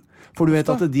bilen min. For du vet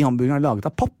at de hamburgerne er laget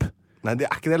av papp. Nei, det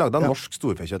er ikke det laget av norsk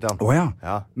storfekjøtt, Jan.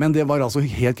 Ja. Men det var altså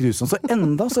helt grusomt. Så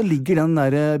enda så ligger den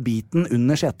der biten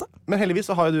under setet. Men heldigvis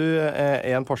så har jo du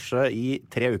en Porsche i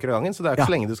 3 uker av gangen, så det er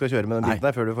ikke så lenge du skal kjøre med den biten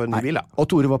der før du får en ny bil, da.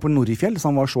 Og Tore var på Norifjell, så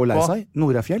han var så lei seg.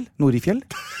 Norifjell.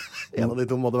 En av de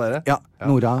 2 må det være. Ja,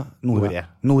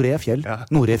 Norefjell.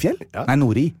 Nei,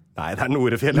 Nori. Nei, det er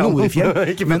Norefjell.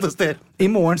 Ikke protester. I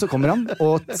morgen så kommer han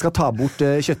og skal ta bort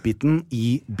kjøttbiten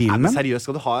i bilen min. Seriøst,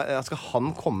 skal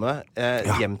han komme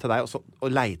hjem til deg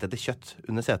og leite etter kjøtt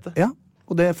under setet? Ja,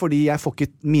 og det er fordi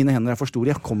mine hender er for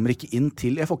store. Jeg kommer ikke inn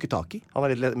til, jeg får ikke tak i. Han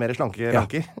er litt mer slanke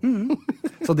ranker.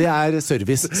 Så det er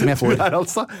service som jeg får.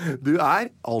 Du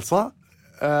er altså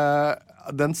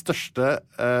den største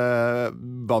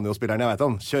banjo-spilleren jeg vet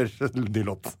om. Kjør ny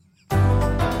låt.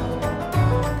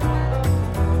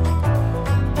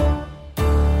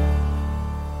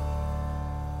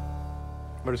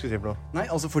 Hva er det du skulle si for noe? Nei,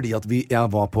 altså fordi at jeg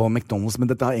var på McDonald's, men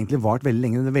dette har egentlig vart veldig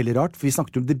lenge. Det er veldig rart, for vi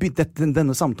snakket om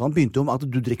denne samtalen begynte om at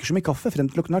du drikker så mye kaffe frem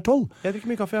til klokken er 12. Jeg drikker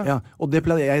mye kaffe, ja. Og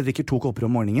jeg drikker 2 kopper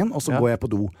om morgenen, og så går jeg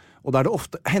på do. Og da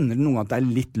hender det noen ganger at det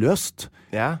er litt løst.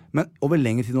 Ja. Men over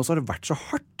lengre tid nå så har det vært så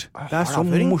hardt. Det er så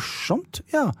morsomt.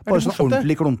 Ja, bare sånn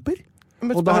ordentlige klumper.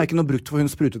 Og da har jeg ikke noe brukt for hun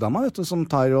sprutedama, vet du, som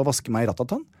tar og vasker meg i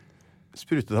ratatan.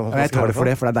 Sprutedama? Jeg tar det for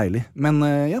det er deilig. Men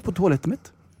ja, på toalettet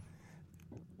mitt.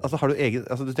 Altså,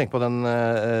 du tenker på den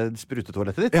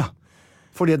sprutetoalettet ditt? Ja.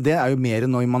 Fordi det er jo mer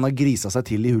når man har grisa seg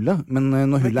til i hullet. Men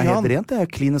når hullet er helt rent, det er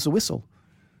clean as a whistle.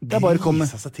 Det er bare å komme.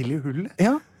 Grisa seg til i hullet?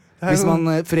 Ja. Hvis man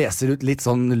freser ut litt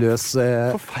sånn løs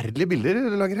Forferdelige bilder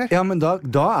du lager her. Ja, men da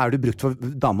er du brukt for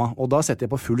dama, og da setter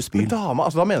jeg på full spyl. Men dama,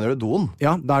 altså da mener du doen?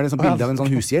 Ja, da er det sånn bilde av en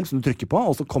sånn hushjelp som du trykker på,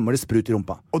 og så kommer det sprut i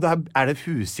rumpa. Og da er det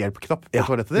hushjelp-knapp på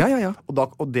toalettet ditt? Ja.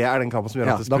 Og det er den knappen som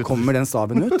gjør at det spruter? Da kommer den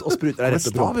staven ut, og spruter deg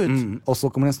rett på rumpa. Og så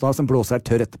kommer den stav som blåser deg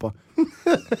tørr etterpå.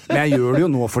 Men jeg gjør det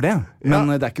jo nå for det.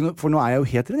 Men det er ikke noe, for nå er jeg jo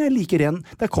helt ren. Jeg er like ren.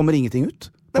 Der kommer ingenting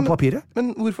ut. På papiret.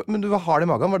 Men du har det i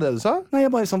magen, var det du sa? Nei, jeg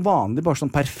er bare sånn vanlig, bare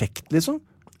sånn perfekt, liksom.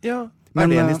 Ja, er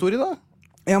det en historie, da?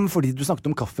 Ja, men fordi du snakket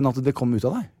om kaffen, at det kom ut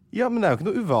av deg. Ja, men det er jo ikke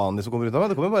noe uvanlig som kommer ut av meg.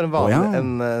 Det kommer bare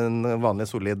en vanlig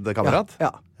solid kamerat.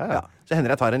 Ja. Så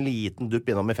hender jeg tar en liten dupp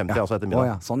innom i 50 også etter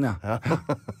middag. Sånn, ja,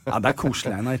 det er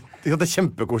koselig, Einar. Det er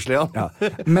kjempekoselig, ja.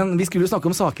 Men vi skulle jo snakke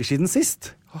om saker siden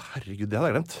sist. Herregud, det hadde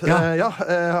jeg glemt.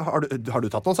 Har du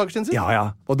tatt noen saker siden sist?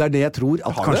 Ja. Og det er det jeg tror,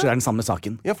 at kanskje det er den samme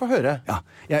saken. Ja, få høre. Ja,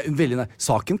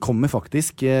 saken kommer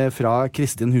faktisk fra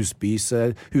Kristin Husbys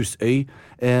Husøy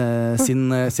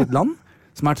sitt land,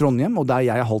 som er Trondheim, og der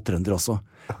jeg er halvt trønder også.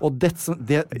 Og det som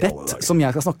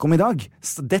jeg skal snakke om i dag,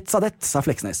 sa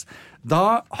Fleksnes.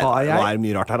 Da har jeg... Nå er det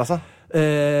mye rart her, altså.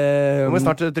 Nå må vi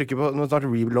snart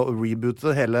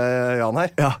reboote hele Jan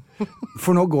her. Ja,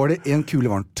 for nå går det en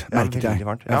kule varmt, merket jeg.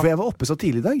 Varmt, for jeg var oppe så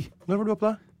tidlig i dag. Når var du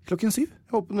oppe da? 7:00.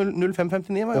 Jeg var oppe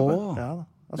 05:59 var jeg oppe. Ja da.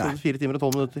 Altså 4 timer og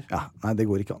 12 minutter. Ja, nei,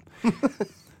 det går ikke an.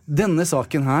 Denne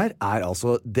saken her er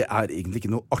altså, det er egentlig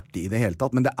ikke noe artig i det hele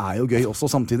tatt, men det er jo gøy også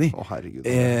samtidig. Herregud.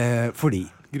 Fordi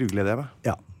grugleder jeg meg.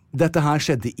 Ja, dette her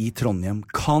skjedde i Trondheim.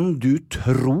 Kan du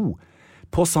tro?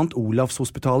 På St. Olavs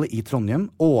hospitalet i Trondheim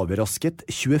overrasket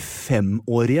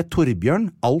 25-årige Torbjørn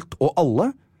alt og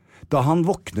alle da han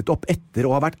våknet opp etter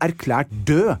å ha vært erklært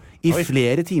død i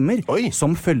flere timer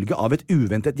som følge av et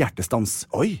uventet hjertestans.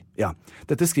 Ja.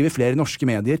 Dette skriver flere norske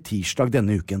medier tirsdag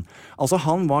denne uken. Altså,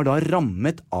 han var da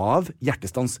rammet av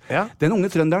hjertestans. Den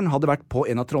unge trønderen hadde vært på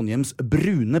en av Trondheims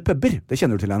brune puber. Det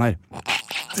kjenner du til, Einar.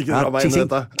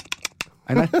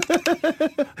 Einar.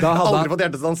 Aldri fått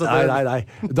hjertestans. Nei.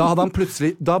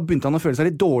 Da begynte han å føle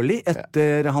seg litt dårlig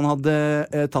etter han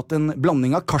hadde tatt en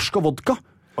blanding av karsk og vodka.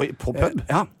 På pub?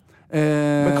 Ja.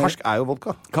 Men karsk er jo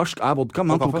vodka. Karsk er vodka,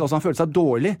 men han følte seg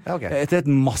dårlig etter et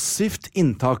massivt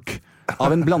inntak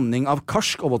av en blanding av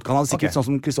karsk og vodka. Han hadde sikkert sånn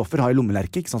som Kristoffer har i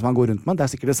lommelerke, ikke sånn som han går rundt med. Det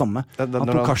er sikkert det samme. Han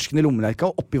tok karsken i lommelerka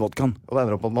og oppi vodkaen. Og det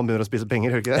ender opp med at man begynner å spise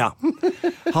penger, hører ikke det? Ja.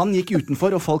 Han gikk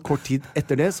utenfor og falt kort tid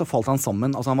etter det, så falt han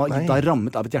sammen. Altså han var da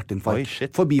rammet av et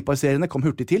hjerteinfarkt. Forbipasserende kom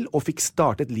hurtig til og fikk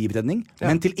startet livredning,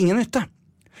 men til ingen nytte.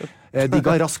 De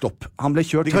ga raskt opp. Han ble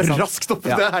kjørt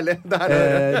det er herlig.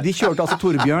 De kjørte altså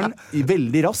Torbjørn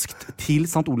veldig raskt til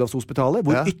St. Olavs hospitalet,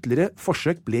 hvor ytterligere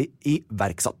forsøk ble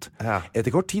iverksatt.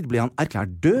 Etter kort tid ble han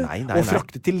erklært død og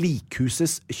fraktet til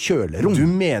likhusets kjølerom. Du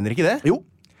mener ikke det? Jo.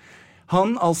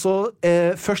 Han altså,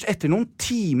 først etter noen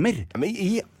timer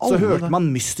så hørte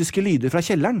man mystiske lyder fra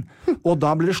kjelleren, og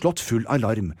da ble det slått full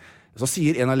alarm. Så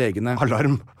sier en av legene: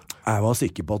 Alarm? Jeg var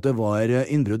sikker på at det var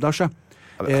innbrudd, Asje.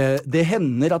 Det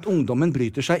hender at ungdommen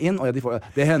bryter seg inn.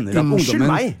 Det hender at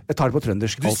ungdommen... Jeg tar det på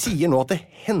trøndersk. Du sier nå at det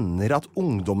hender at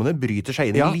ungdommene bryter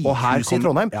seg inn i likhuset i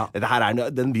Trondheim. Dette her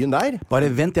er den byen der. Bare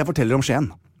vent, jeg forteller om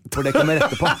Skien. For det kan jeg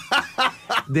rette på.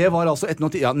 Det var altså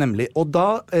nemlig. Og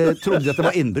da trodde de at det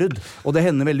var innbrudd. Og det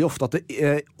hender veldig ofte at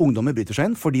ungdommer bryter seg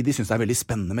inn fordi de synes det er veldig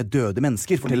spennende med døde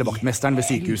mennesker, forteller vaktmesteren ved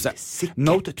sykehuset.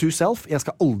 Note to self: jeg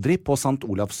skal aldri på St.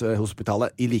 Olavs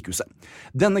hospitalet i likhuset.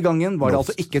 Denne gangen var det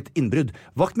altså ikke et innbrudd.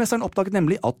 Vaktmesteren oppdaget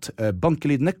nemlig at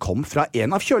bankelydene kom fra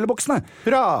en av kjøleboksene.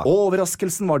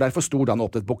 Overraskelsen var derfor stor da han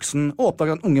åpnet boksen og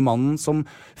oppdaget den unge mannen som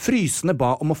frysende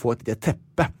ba om å få et lite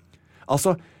teppe.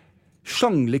 Altså,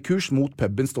 sjanglekurs mot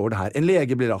puben, står det her. En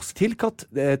lege ble raskt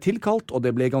tilkalt, og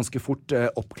det ble ganske fort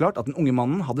oppklart at den unge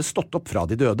mannen hadde stått opp fra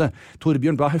de døde.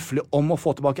 Torbjørn ba høflig om å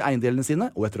få tilbake eiendelene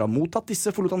sine, og etter å ha mottatt disse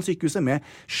forlot han sykehuset med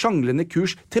sjanglende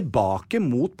kurs tilbake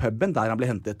mot puben der han ble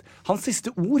hentet. Hans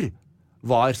siste ord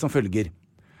var som følger: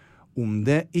 om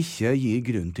det ikke gir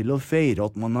grunn til å feire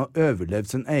at man har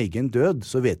overlevd sin egen død,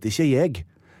 så vet ikke jeg,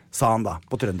 sa han da,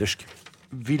 på trøndersk.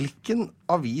 Hvilken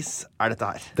avis er dette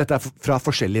her? Dette er fra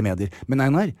forskjellige medier. Men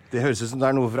Einar... Det høres ut som det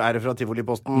er noe fra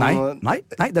Tivoli-posten. Nei,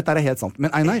 dette er helt sant.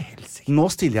 Men Einar, nå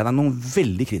stiller jeg deg noen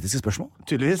veldig kritiske spørsmål.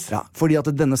 Tydeligvis. Ja, fordi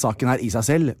at denne saken her i seg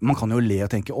selv, man kan jo le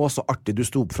og tenke: å, så artig, du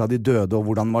sto opp fra de døde, og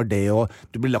hvordan var det, og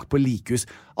du ble lagt på likhus.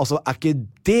 Altså, er ikke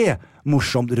det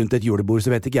morsomt rundt et julebord,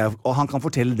 så vet ikke jeg. Og han kan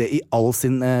fortelle det i all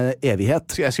sin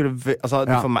evighet.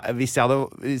 For meg, hvis det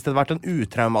hadde vært en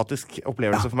utraumatisk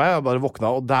opplevelse for meg, jeg bare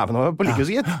våkna og dæven over på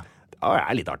likhuset, gitt.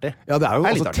 litt artig. Ja, det jo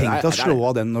også tenkt å slå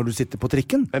av den når du sitter på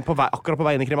trikken. Men akkurat på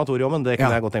vei inn i krematoriumen, det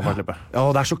kunne jeg godt tenke meg å slippe. Ja,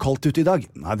 og det så kaldt ute i dag.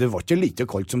 Nei, det var ikke like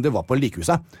kaldt som det var på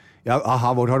likhuset. Ja,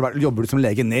 aha, hvor har du vært? Jobber du som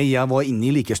lege? Nei, jeg var inne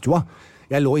i likestua.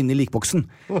 Jeg lå inne i likboksen.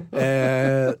 Det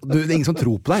er ingen som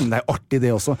tror på deg, men det artig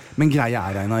det også. Men greia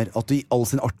Einar, at i all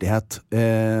sin artighet,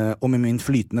 og med min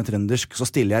flytende trøndersk, så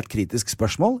stiller jeg et kritisk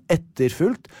spørsmål,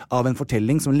 etterfulgt av en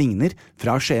fortelling som ligner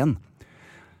fra Skien.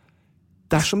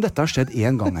 Dersom dette har skjedd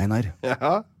en gang, Einar,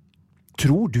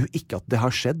 tror du ikke at det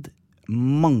har skjedd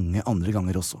mange andre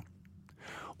ganger også?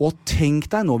 Og tenk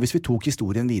deg nå hvis vi tok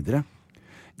historien videre.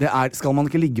 Skal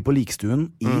man ikke ligge på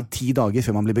likstuen i 10 dager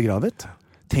før man blir begravet?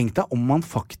 Tenk deg om man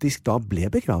faktisk da ble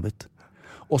begravet.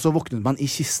 Og så våknet man i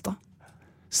kista.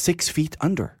 6 feet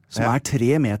under, som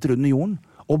 3 meter under jorden,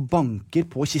 og banker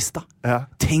på kista.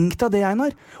 Tenk deg det,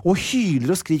 Einar. Og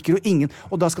hyler og skriker og ingen.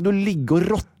 Og da skal du ligge og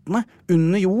råtne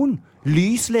under jorden.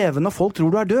 Lys levende, og folk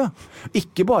tror du død.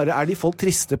 Ikke bare de folk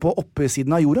triste på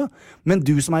oppsiden av jorda, men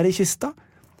du som i kista,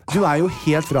 du jo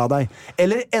helt fra deg.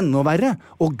 Eller enda verre,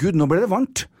 å Gud, nå ble det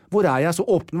varmt. Hvor jeg? Så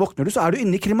våkner du, så du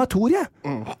inne i krematoriet.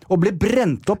 Og blir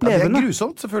brent opp levende. Det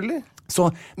grusomt, selvfølgelig. Så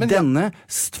denne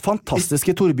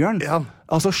fantastiske Torbjørn,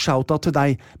 altså shout-out til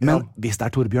deg. Men hvis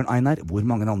det Torbjørn Einar, hvor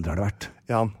mange andre har det vært?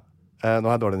 Jan,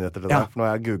 nå har jeg dårlige nyheter til deg, for nå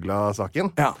har jeg googlet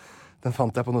saken. Den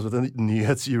fant jeg på noe som heter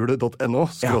nyhetshjulet.no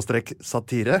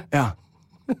 /satire.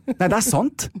 Nei, det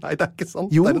sant. Nei, det ikke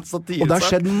sant. Jo, det en satiresak. Og det har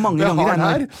skjedd mange ganger. Jeg har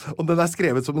den her, og den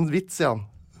skrevet som en vits, Jan.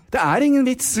 Det ingen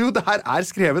vits. Jo, det her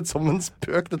skrevet som en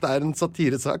spøk. Dette en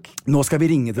satiresak. Nå skal vi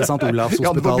ringe til St. Olavs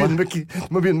hospital. Du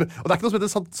må begynne med. Og det ikke noe som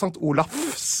heter St.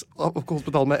 Olavs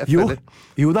hospital med F.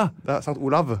 Jo da. Det St.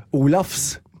 Olav. Olavs.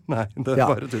 Nei, det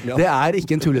bare tull, Jan. Det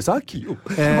ikke en tullesak. Jo.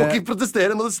 Du må ikke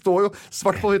protestere når det står jo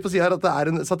svart på hvitt på siden her at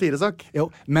det en satiresak.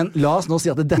 Jo, men la oss nå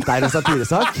si at dette en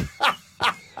satiresak.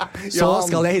 Så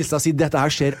skal jeg hilse og si dette her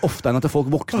skjer ofte enn at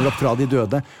folk våkner opp fra de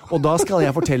døde. Og da skal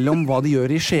jeg fortelle om hva de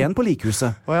gjør i Skien på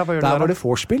likhuset. Der var det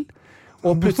vorspiel.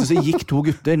 Og plutselig så gikk 2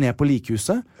 gutter ned på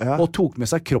likhuset og tok med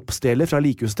seg kroppsdeler fra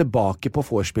likhuset tilbake på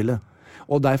vorspielet.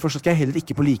 Og derfor så skal jeg heller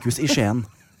ikke på likhus i Skien.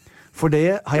 For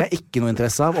det har jeg ikke noe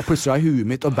interesse av, og plutselig har huet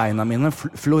mitt og beina mine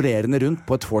florerende rundt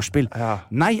på et vorspiel.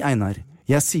 Nei, Einar,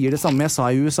 jeg sier det samme jeg sa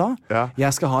i USA.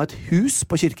 Jeg skal ha et hus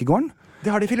på kirkegården. Det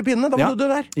har de i Filippinene, da må du dø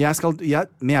der.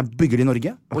 Men jeg bygger det i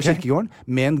Norge, på kirkegården,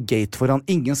 med en gate foran.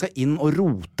 Ingen skal inn og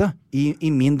rote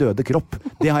i min døde kropp.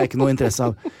 Det har jeg ikke noe interesse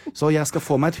av. Så jeg skal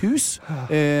få meg et hus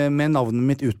med navnet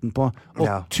mitt utenpå. Og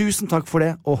tusen takk for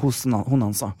det, og hos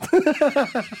Honansa.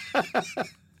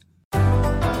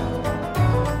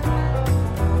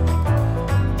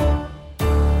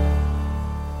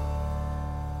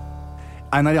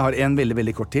 Einar, jeg har en veldig,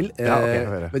 veldig kort til.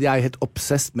 Jeg helt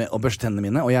obsessed med å børste tennene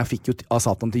mine, og jeg fikk jo av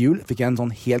Satan til jul fikk jeg en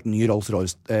sånn helt ny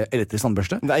Rolls-Royce elektrisk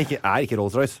tannbørste. Det ikke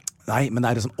Rolls-Royce. Nei, men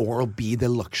det en sånn Oral-B The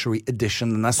Luxury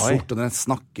Edition. Den sort, og den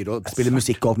snakker og spiller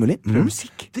musikk og alt mulig.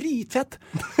 Musikk? Dritfett!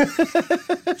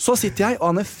 Så sitter jeg,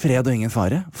 og han fred og ingen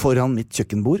fare, foran mitt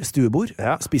kjøkkenbord, stuebord,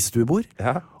 spisestuebord,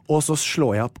 og så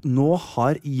slår jeg opp. Nå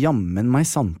har jammen meg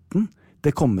santen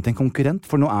det kommet en konkurrent,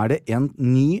 for nå det en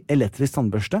ny elektrisk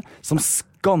tannbørste som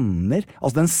skanner,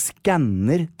 altså den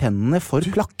skanner tennene for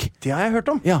plakk. Det har jeg hørt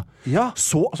om.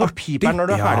 Så piper når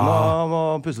du ferdig med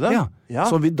å pusse dem.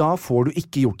 Så da får du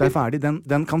ikke gjort deg ferdig.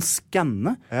 Den kan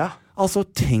skanne. Altså,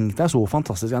 tenk deg så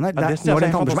fantastisk, Einar. Nå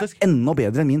den tannbørsten enda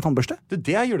bedre enn min tannbørste.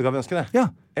 Det julegaveønske, det.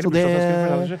 Ja, så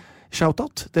det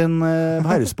shout-out. Den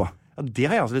har jeg lyst på. Ja, det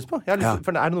har jeg også lyst på.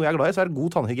 For det noe jeg glad i, så det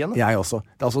god tannhygiene. Jeg også.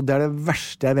 Det det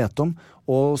verste jeg vet om,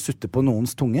 å sutte på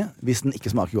noens tunge hvis den ikke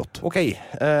smaker godt. Ok,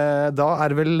 da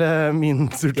det vel min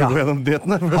tur til å gå gjennom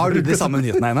nyhetene. Har du de samme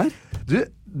nyhetene, Einar?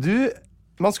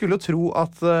 Man skulle jo tro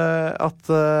at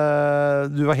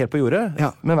du var helt på jordet,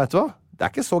 men vet du hva?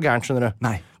 Det ikke så gærent, skjønner du.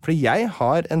 Nei. Fordi jeg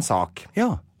har en sak.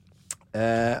 Ja.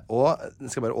 Og jeg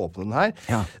skal bare åpne den her.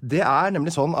 Det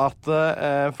nemlig sånn at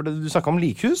for du snakket om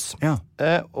likhus,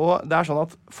 og det sånn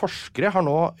at forskere har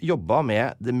nå jobbet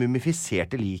med det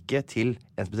mumifiserte liket til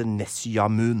en som heter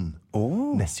Nesyamun.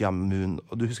 Nesyamun.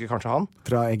 Og du husker kanskje han?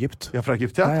 Fra Egypt. Ja, fra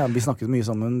Egypt, ja. Vi snakket mye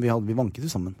sammen. Vi vanket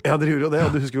jo sammen. Ja, dere gjorde jo det,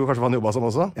 og du husker jo kanskje hva han jobbet som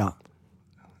også?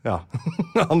 Ja.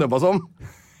 Han jobbet som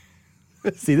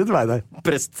Si det til meg der.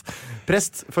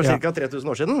 Prest for ca.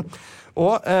 3000 år siden.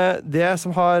 Og det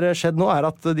som har skjedd nå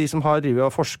at de som har drivet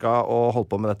og forsket og holdt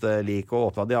på med dette liket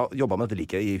og åpnet, de har jobbet med dette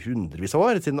liket i hundrevis av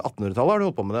år. Siden 1800-tallet har de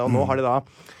holdt på med det. Og nå har de da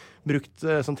brukt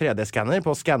sånn 3D-skanner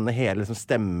på å skanne hele liksom,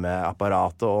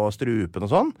 stemmeapparatet og strupen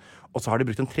og sånn. Og så har de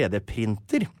brukt en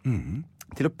 3D-printer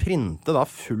til å printe da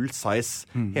full size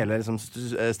hele liksom,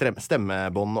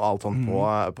 stemmebånd og alt sånt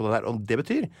på det der. Og det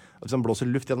betyr at hvis man blåser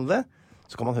luft gjennom det,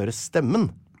 så kan man høre stemmen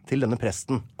til denne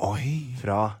presten. Oi.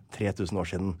 Fra 3000 år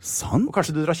siden. Sant? Og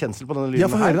kanskje du drar kjensel på denne lyden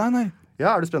Ja, få høre den her. Ja,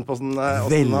 er du spent på hvordan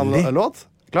Veldig. han låt?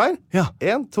 Klar? Ja.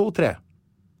 1, 2, 3.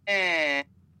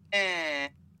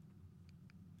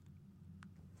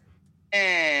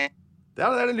 Det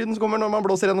er den lyden som kommer når man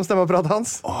blåser gjennom stemmeapparatet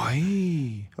hans.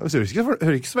 Oi. Det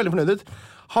hører ikke så veldig fornøyd ut.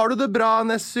 Har du det bra,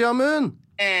 Nessiamun?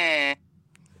 Er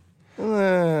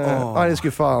de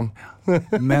skuffa han?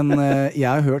 Men jeg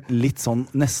har hørt litt sånn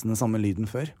nesten samme lyden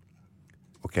før.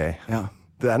 Ok. Ja.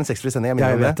 Det er en sexfri sending.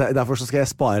 Jeg vet det. Derfor så skal jeg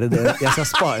spare det. Jeg skal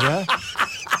spare.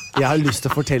 Jeg har lyst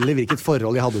til å fortelle hvilket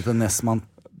forhold jeg hadde til Nessiamun.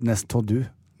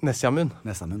 Nessiamun.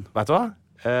 Vet du hva?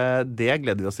 Det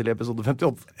gleder vi oss til i episode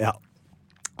 58. Ja.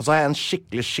 Og så har jeg en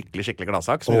skikkelig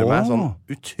gladsak som gjør meg sånn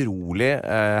utrolig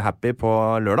happy på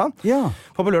lørdag. Ja.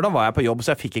 For på lørdag var jeg på jobb,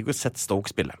 så jeg fikk ikke sett Stoke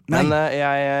spille. Men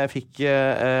jeg fikk,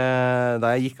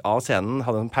 da jeg gikk av scenen,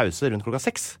 hadde en pause rundt klokka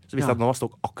 6, så visste jeg at nå var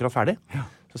Stoke akkurat ferdig. Ja.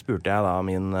 Så spurte jeg da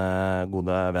min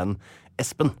gode venn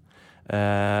Espen,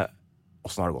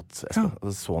 hvordan har det gått, Espen? Ja.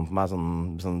 Og så så han på meg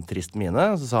sånn trist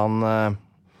mine, og så sa han,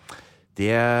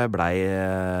 det blei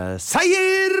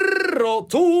seier!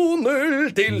 Og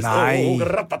 2-0 til Stoke.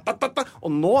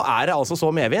 Og nå er det altså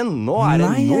så medvind. Nå har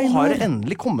det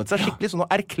endelig kommet seg skikkelig. Så nå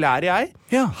erklærer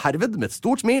jeg herved med et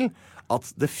stort smil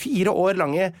at det 4 år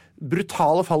lange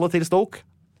brutale fallet til Stoke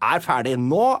er ferdig.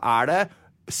 Nå er det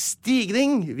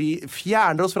stigning. Vi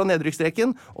fjerner oss fra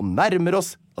nedrykksstreken og nærmer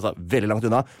oss veldig langt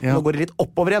unna. Nå går det litt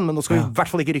oppover igjen, men nå skal vi i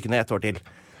hvert fall ikke rykke ned 1 år til.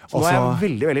 Så nå er jeg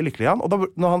veldig, veldig lykkelig igjen. Og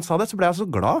når han sa det, så ble jeg så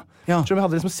glad. Selv om jeg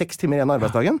hadde liksom 6 timer igjen av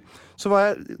arbeidsdagen, så var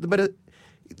jeg det bare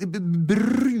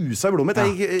brusa i blodet mitt.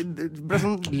 Jeg ble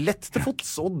sånn lett til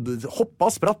fots og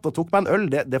hoppet spratt og tok meg en øl.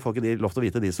 Det får ikke de lov til å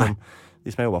vite, de som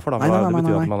jeg jobbet for. Da, det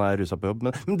betyr at man er rusa på jobb.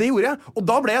 Men det gjorde jeg, og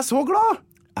da ble jeg så glad!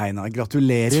 Einar,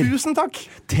 gratulerer. Tusen takk!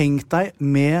 Tenk deg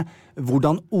med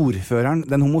hvordan ordføreren,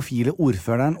 den homofile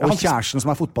ordføreren og kjæresten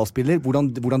som er fotballspiller,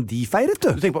 hvordan de feiret,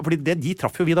 du? Du tenker på, fordi de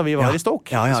traff jo vi da vi var i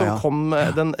Stoke. Så kom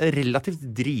den relativt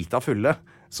drita fulle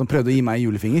som prøvde å gi meg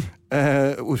julefinger.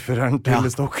 Ordføreren til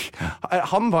Stoke.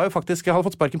 Han var jo faktisk, hadde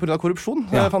fått sparken på grunn av korrupsjon,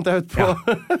 fant jeg ut på.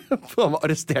 Han var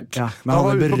arrestert. Men han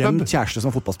hadde berømt kjæreste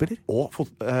som fotballspiller. Og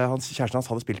kjæresten hans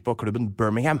hadde spilt på klubben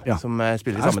Birmingham, som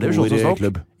spiller i samme divisjon som Stoke.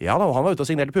 Klubb. Ja da, og han var ute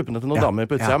og signerte puppene til noen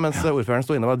damer på utsida, mens ordføreren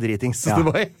stod inne og var dritings. Så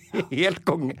det var helt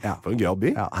konge. For en gøy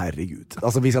by. Ja, herregud.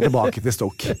 Altså, vi skal tilbake til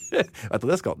Stoke. Vet du,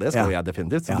 det skal jeg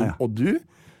definitivt. Og du,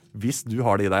 hvis du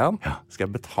har det i deg, Jan, skal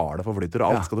jeg betale for flytur,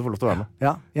 og alt skal du få lov til å være med.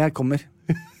 Ja, jeg kommer.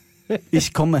 Ich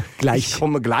komme gleich.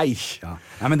 Ja,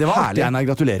 men det var herlig.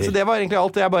 Gratulerer. Så det var egentlig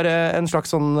alt. Det er bare en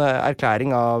slags sånn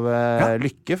erklæring av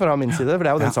lykke fra min side, for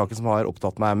det er jo den saken som har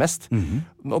opptatt meg mest.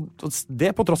 Og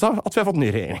det på tross av at vi har fått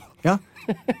ny regjering. Ja,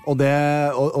 og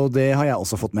det har jeg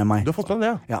også fått med meg. Du har fått med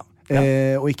det, ja.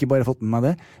 Og ikke bare fått med meg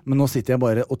det, men nå sitter jeg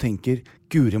bare og tenker,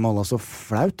 Guri malla så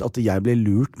flaut at jeg ble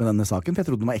lurt med denne saken, for jeg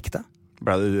trodde den var ekte.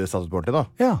 Ble du satt ut på ordentlig da?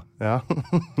 Ja.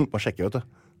 Må sjekke, vet du.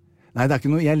 Nei, det er ikke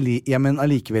noe, men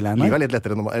allikevel, Einar. Livet er litt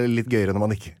lettere, litt gøyere når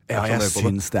man ikke. Ja, jeg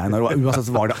syns det, Einar.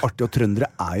 Uansett var det artig, og trøndere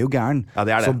er jo gæren. Ja,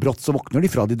 det er det. Så brått så våkner de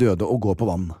fra de døde og går på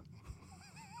vann.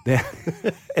 Det.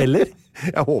 Eller?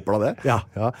 Jeg håper da det. Ja.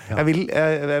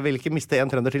 Jeg vil ikke miste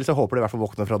en trønder til, så jeg håper de i hvert fall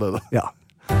våkner fra døde. Ja.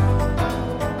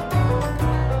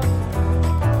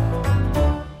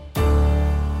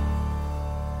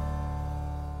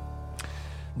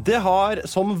 Det har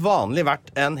som vanlig vært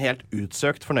en helt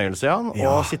utsøkt fornøyelse, Jan,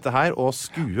 å sitte her og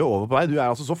skue over på deg. Du er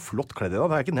altså så flott kledd i dag,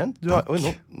 det har jeg ikke nevnt.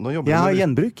 Nå jobber jeg har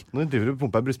gjenbruk. Nå driver du og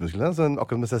pumper brystmusklene, så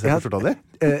akkurat mens jeg ser på skjorta di.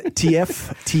 TF.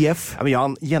 Ja, men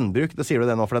Jan, gjenbruk, det sier du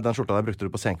det nå, for den skjorta der brukte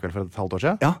du på senkveld for et halvt år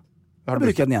siden? Ja, da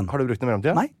bruker jeg den igjen. Har du brukt den i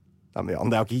mellomtiden? Nei. Ja, men Jan,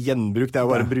 det er jo ikke gjenbruk, det er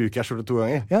jo bare å bruke skjorte 2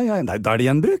 ganger. Ja, da er det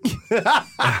gjenbruk.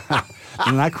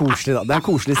 Den er koselig da, det er en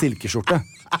koselig silkeskjorte.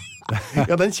 Ja,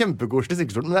 det er en kjempekoselig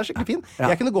silkeskjorte, men den er skikkelig fin.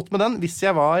 Jeg kunne gått med den hvis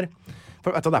jeg var,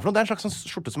 for vet du hva det er for noe? Det er en slags sånn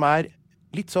skjorte som er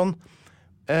litt sånn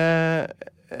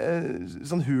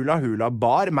sånn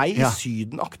hula-hula-bar, meg i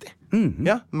syden-aktig.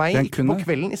 Ja, meg på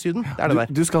kvelden i syden, det er det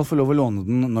der. Du skal få lov å låne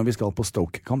den når vi skal på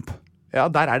Stoke-kamp. Ja,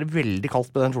 der er det veldig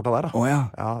kaldt med den skjorta der da.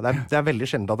 Ja, det er veldig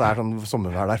sjelden at det er sånn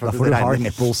sommervær der. Da får du hard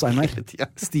nipples, Einar.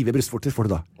 Stive brystvorter får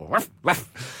du da.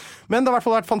 Men det har i hvert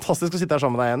fall vært fantastisk å sitte her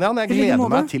sammen med deg igjen, Jan. Jeg gleder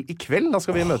meg til i kveld. Da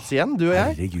skal vi møtes igjen, du og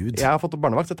jeg. Herregud. Jeg har fått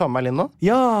barnevakt, så jeg tar med meg Linn nå.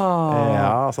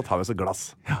 Ja, så tar vi oss et glass.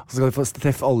 Ja, så skal vi få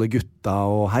treffe alle gutta,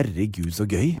 og herregud, så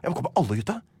gøy. Ja, men kommer alle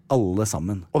gutta? Alle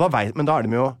sammen. Og men da er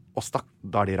de jo,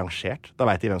 da er de rangert. Da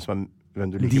vet de hvem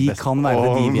du liker de best. De kan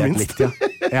være de vi er likt,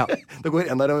 ja. Det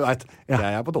går en der og vet, jeg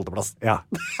er på 12. plass. Ja.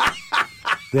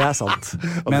 Det er sant.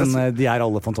 Men de er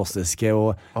alle fantastiske,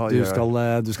 og du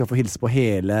skal få hilse på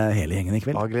hele gjengen i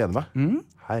kveld. Ja, gleder meg.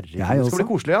 Herregud, det skal bli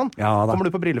koselig, Jan. Ja, kommer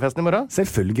du på brillefesten i morgen?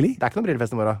 Selvfølgelig. Det er ikke noen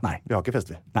brillefest i morgen. Nei. Vi har ikke fest,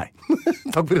 vi. Nei.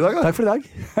 Takk for i dag, da. Takk for i dag.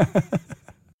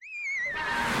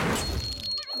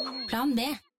 Plan B.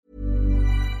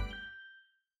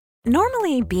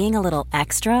 Normally, being a little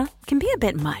extra can be a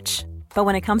bit much. But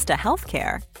when it comes to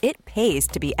healthcare, it pays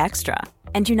to be extra.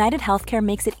 And United Healthcare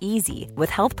makes it easy with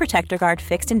Health Protector Guard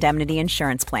fixed indemnity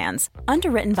insurance plans.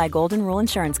 Underwritten by Golden Rule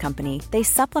Insurance Company, they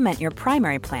supplement your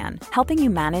primary plan, helping you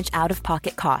manage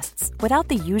out-of-pocket costs without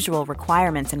the usual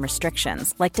requirements and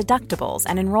restrictions like deductibles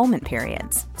and enrollment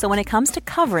periods. So when it comes to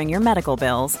covering your medical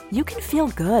bills, you can feel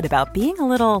good about being a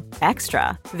little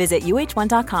extra. Visit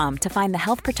uh1.com to find the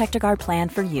Health Protector Guard plan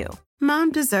for you.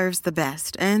 Mom deserves the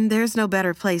best, and there's no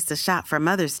better place to shop for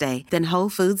Mother's Day than Whole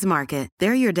Foods Market.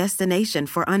 They're your destination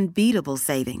for unbeatable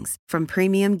savings, from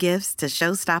premium gifts to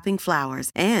show-stopping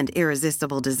flowers and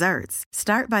irresistible desserts.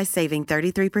 Start by saving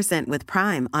 33% with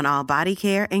Prime on all body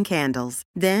care and candles.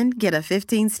 Then get a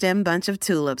 15-stem bunch of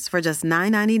tulips for just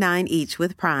 $9.99 each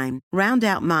with Prime. Round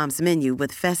out Mom's menu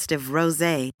with festive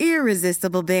rosé,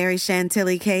 irresistible berry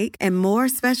chantilly cake, and more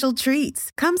special treats.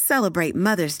 Come celebrate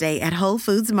Mother's Day at Whole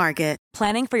Foods Market.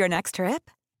 Planning for your next trip?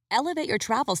 Elevate your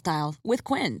travel style with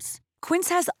Quince. Quince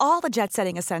has all the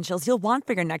jet-setting essentials you'll want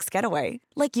for your next getaway,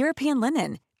 like European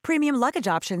linen, premium luggage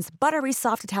options, buttery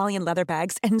soft Italian leather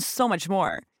bags, and so much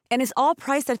more. And is all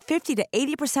priced at 50 to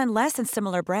 80% less than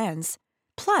similar brands.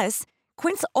 Plus,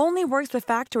 Quince only works with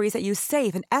factories that use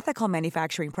safe and ethical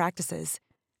manufacturing practices.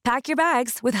 Pack your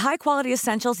bags with high-quality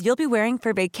essentials you'll be wearing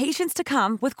for vacations to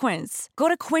come with Quince. Go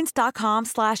to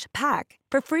quince.com/pack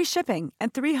for free shipping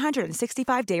and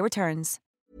 365-day returns.